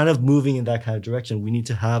kind of moving in that kind of direction. We need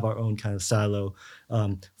to have our own kind of silo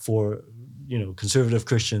for conservative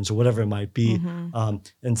Christians or whatever it might be.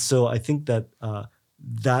 And so I think that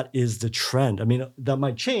that is the trend. I mean, that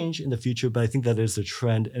might change in the future, but I think that is the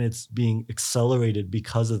trend, and it's being accelerated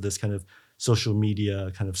because of this kind of social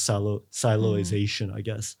media kind of siloization, I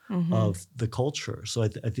guess, of the culture. So I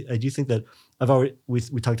do think that we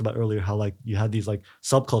talked about earlier how like you had these like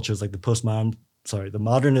subcultures, like the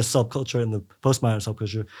modernist subculture and the postmodern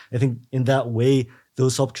subculture. I think in that way,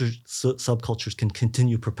 those subcultures can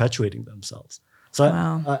continue perpetuating themselves. So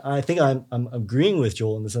I think I'm agreeing with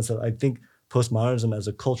Joel in the sense that I think postmodernism as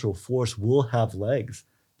a cultural force will have legs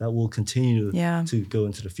that will continue to go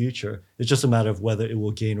into the future. It's just a matter of whether it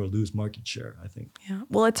will gain or lose market share, I think. Yeah.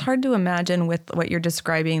 Well, it's hard to imagine with what you're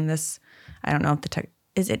describing this, I don't know if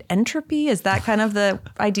is it entropy? Is that kind of the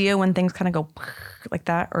idea when things kind of go like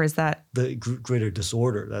that? Or is that the greater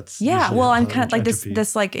disorder? That's well, I'm kind of like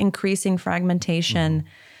this like increasing fragmentation.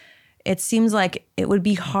 It seems like it would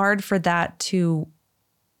be hard for that to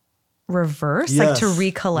reverse, like to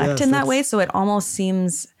recollect in that way. So it almost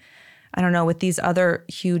seems, I don't know, with these other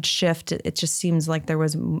huge shift, it just seems like there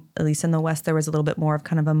was, at least in the West, there was a little bit more of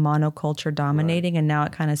kind of a monoculture dominating. And now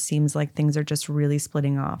it kind of seems like things are just really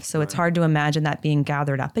splitting off. So it's hard to imagine that being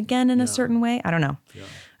gathered up again in a certain way. I don't know. Yeah.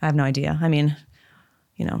 I have no idea. I mean,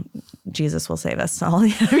 Jesus will save us all.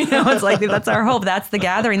 It's like, that's our hope. That's the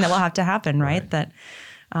gathering that will have to happen, right? That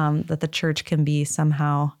the church can be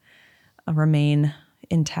somehow remain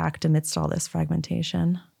intact amidst all this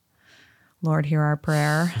fragmentation. Lord, hear our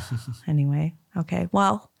prayer. Anyway, okay.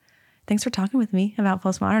 Well, thanks for talking with me about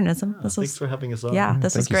postmodernism. Thanks for having us on. Yeah,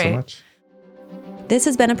 this was great. Thank you so much. This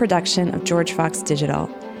has been a production of George Fox Digital.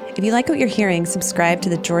 If you like what you're hearing, subscribe to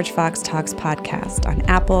the George Fox Talks podcast on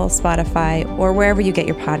Apple, Spotify, or wherever you get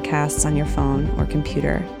your podcasts on your phone or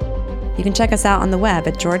computer. You can check us out on the web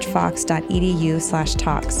at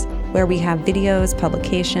georgefox.edu/talks, where we have videos,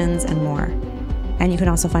 publications, and more. And you can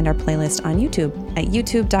also find our playlist on YouTube at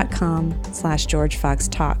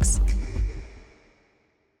youtube.com/GeorgeFoxTalks.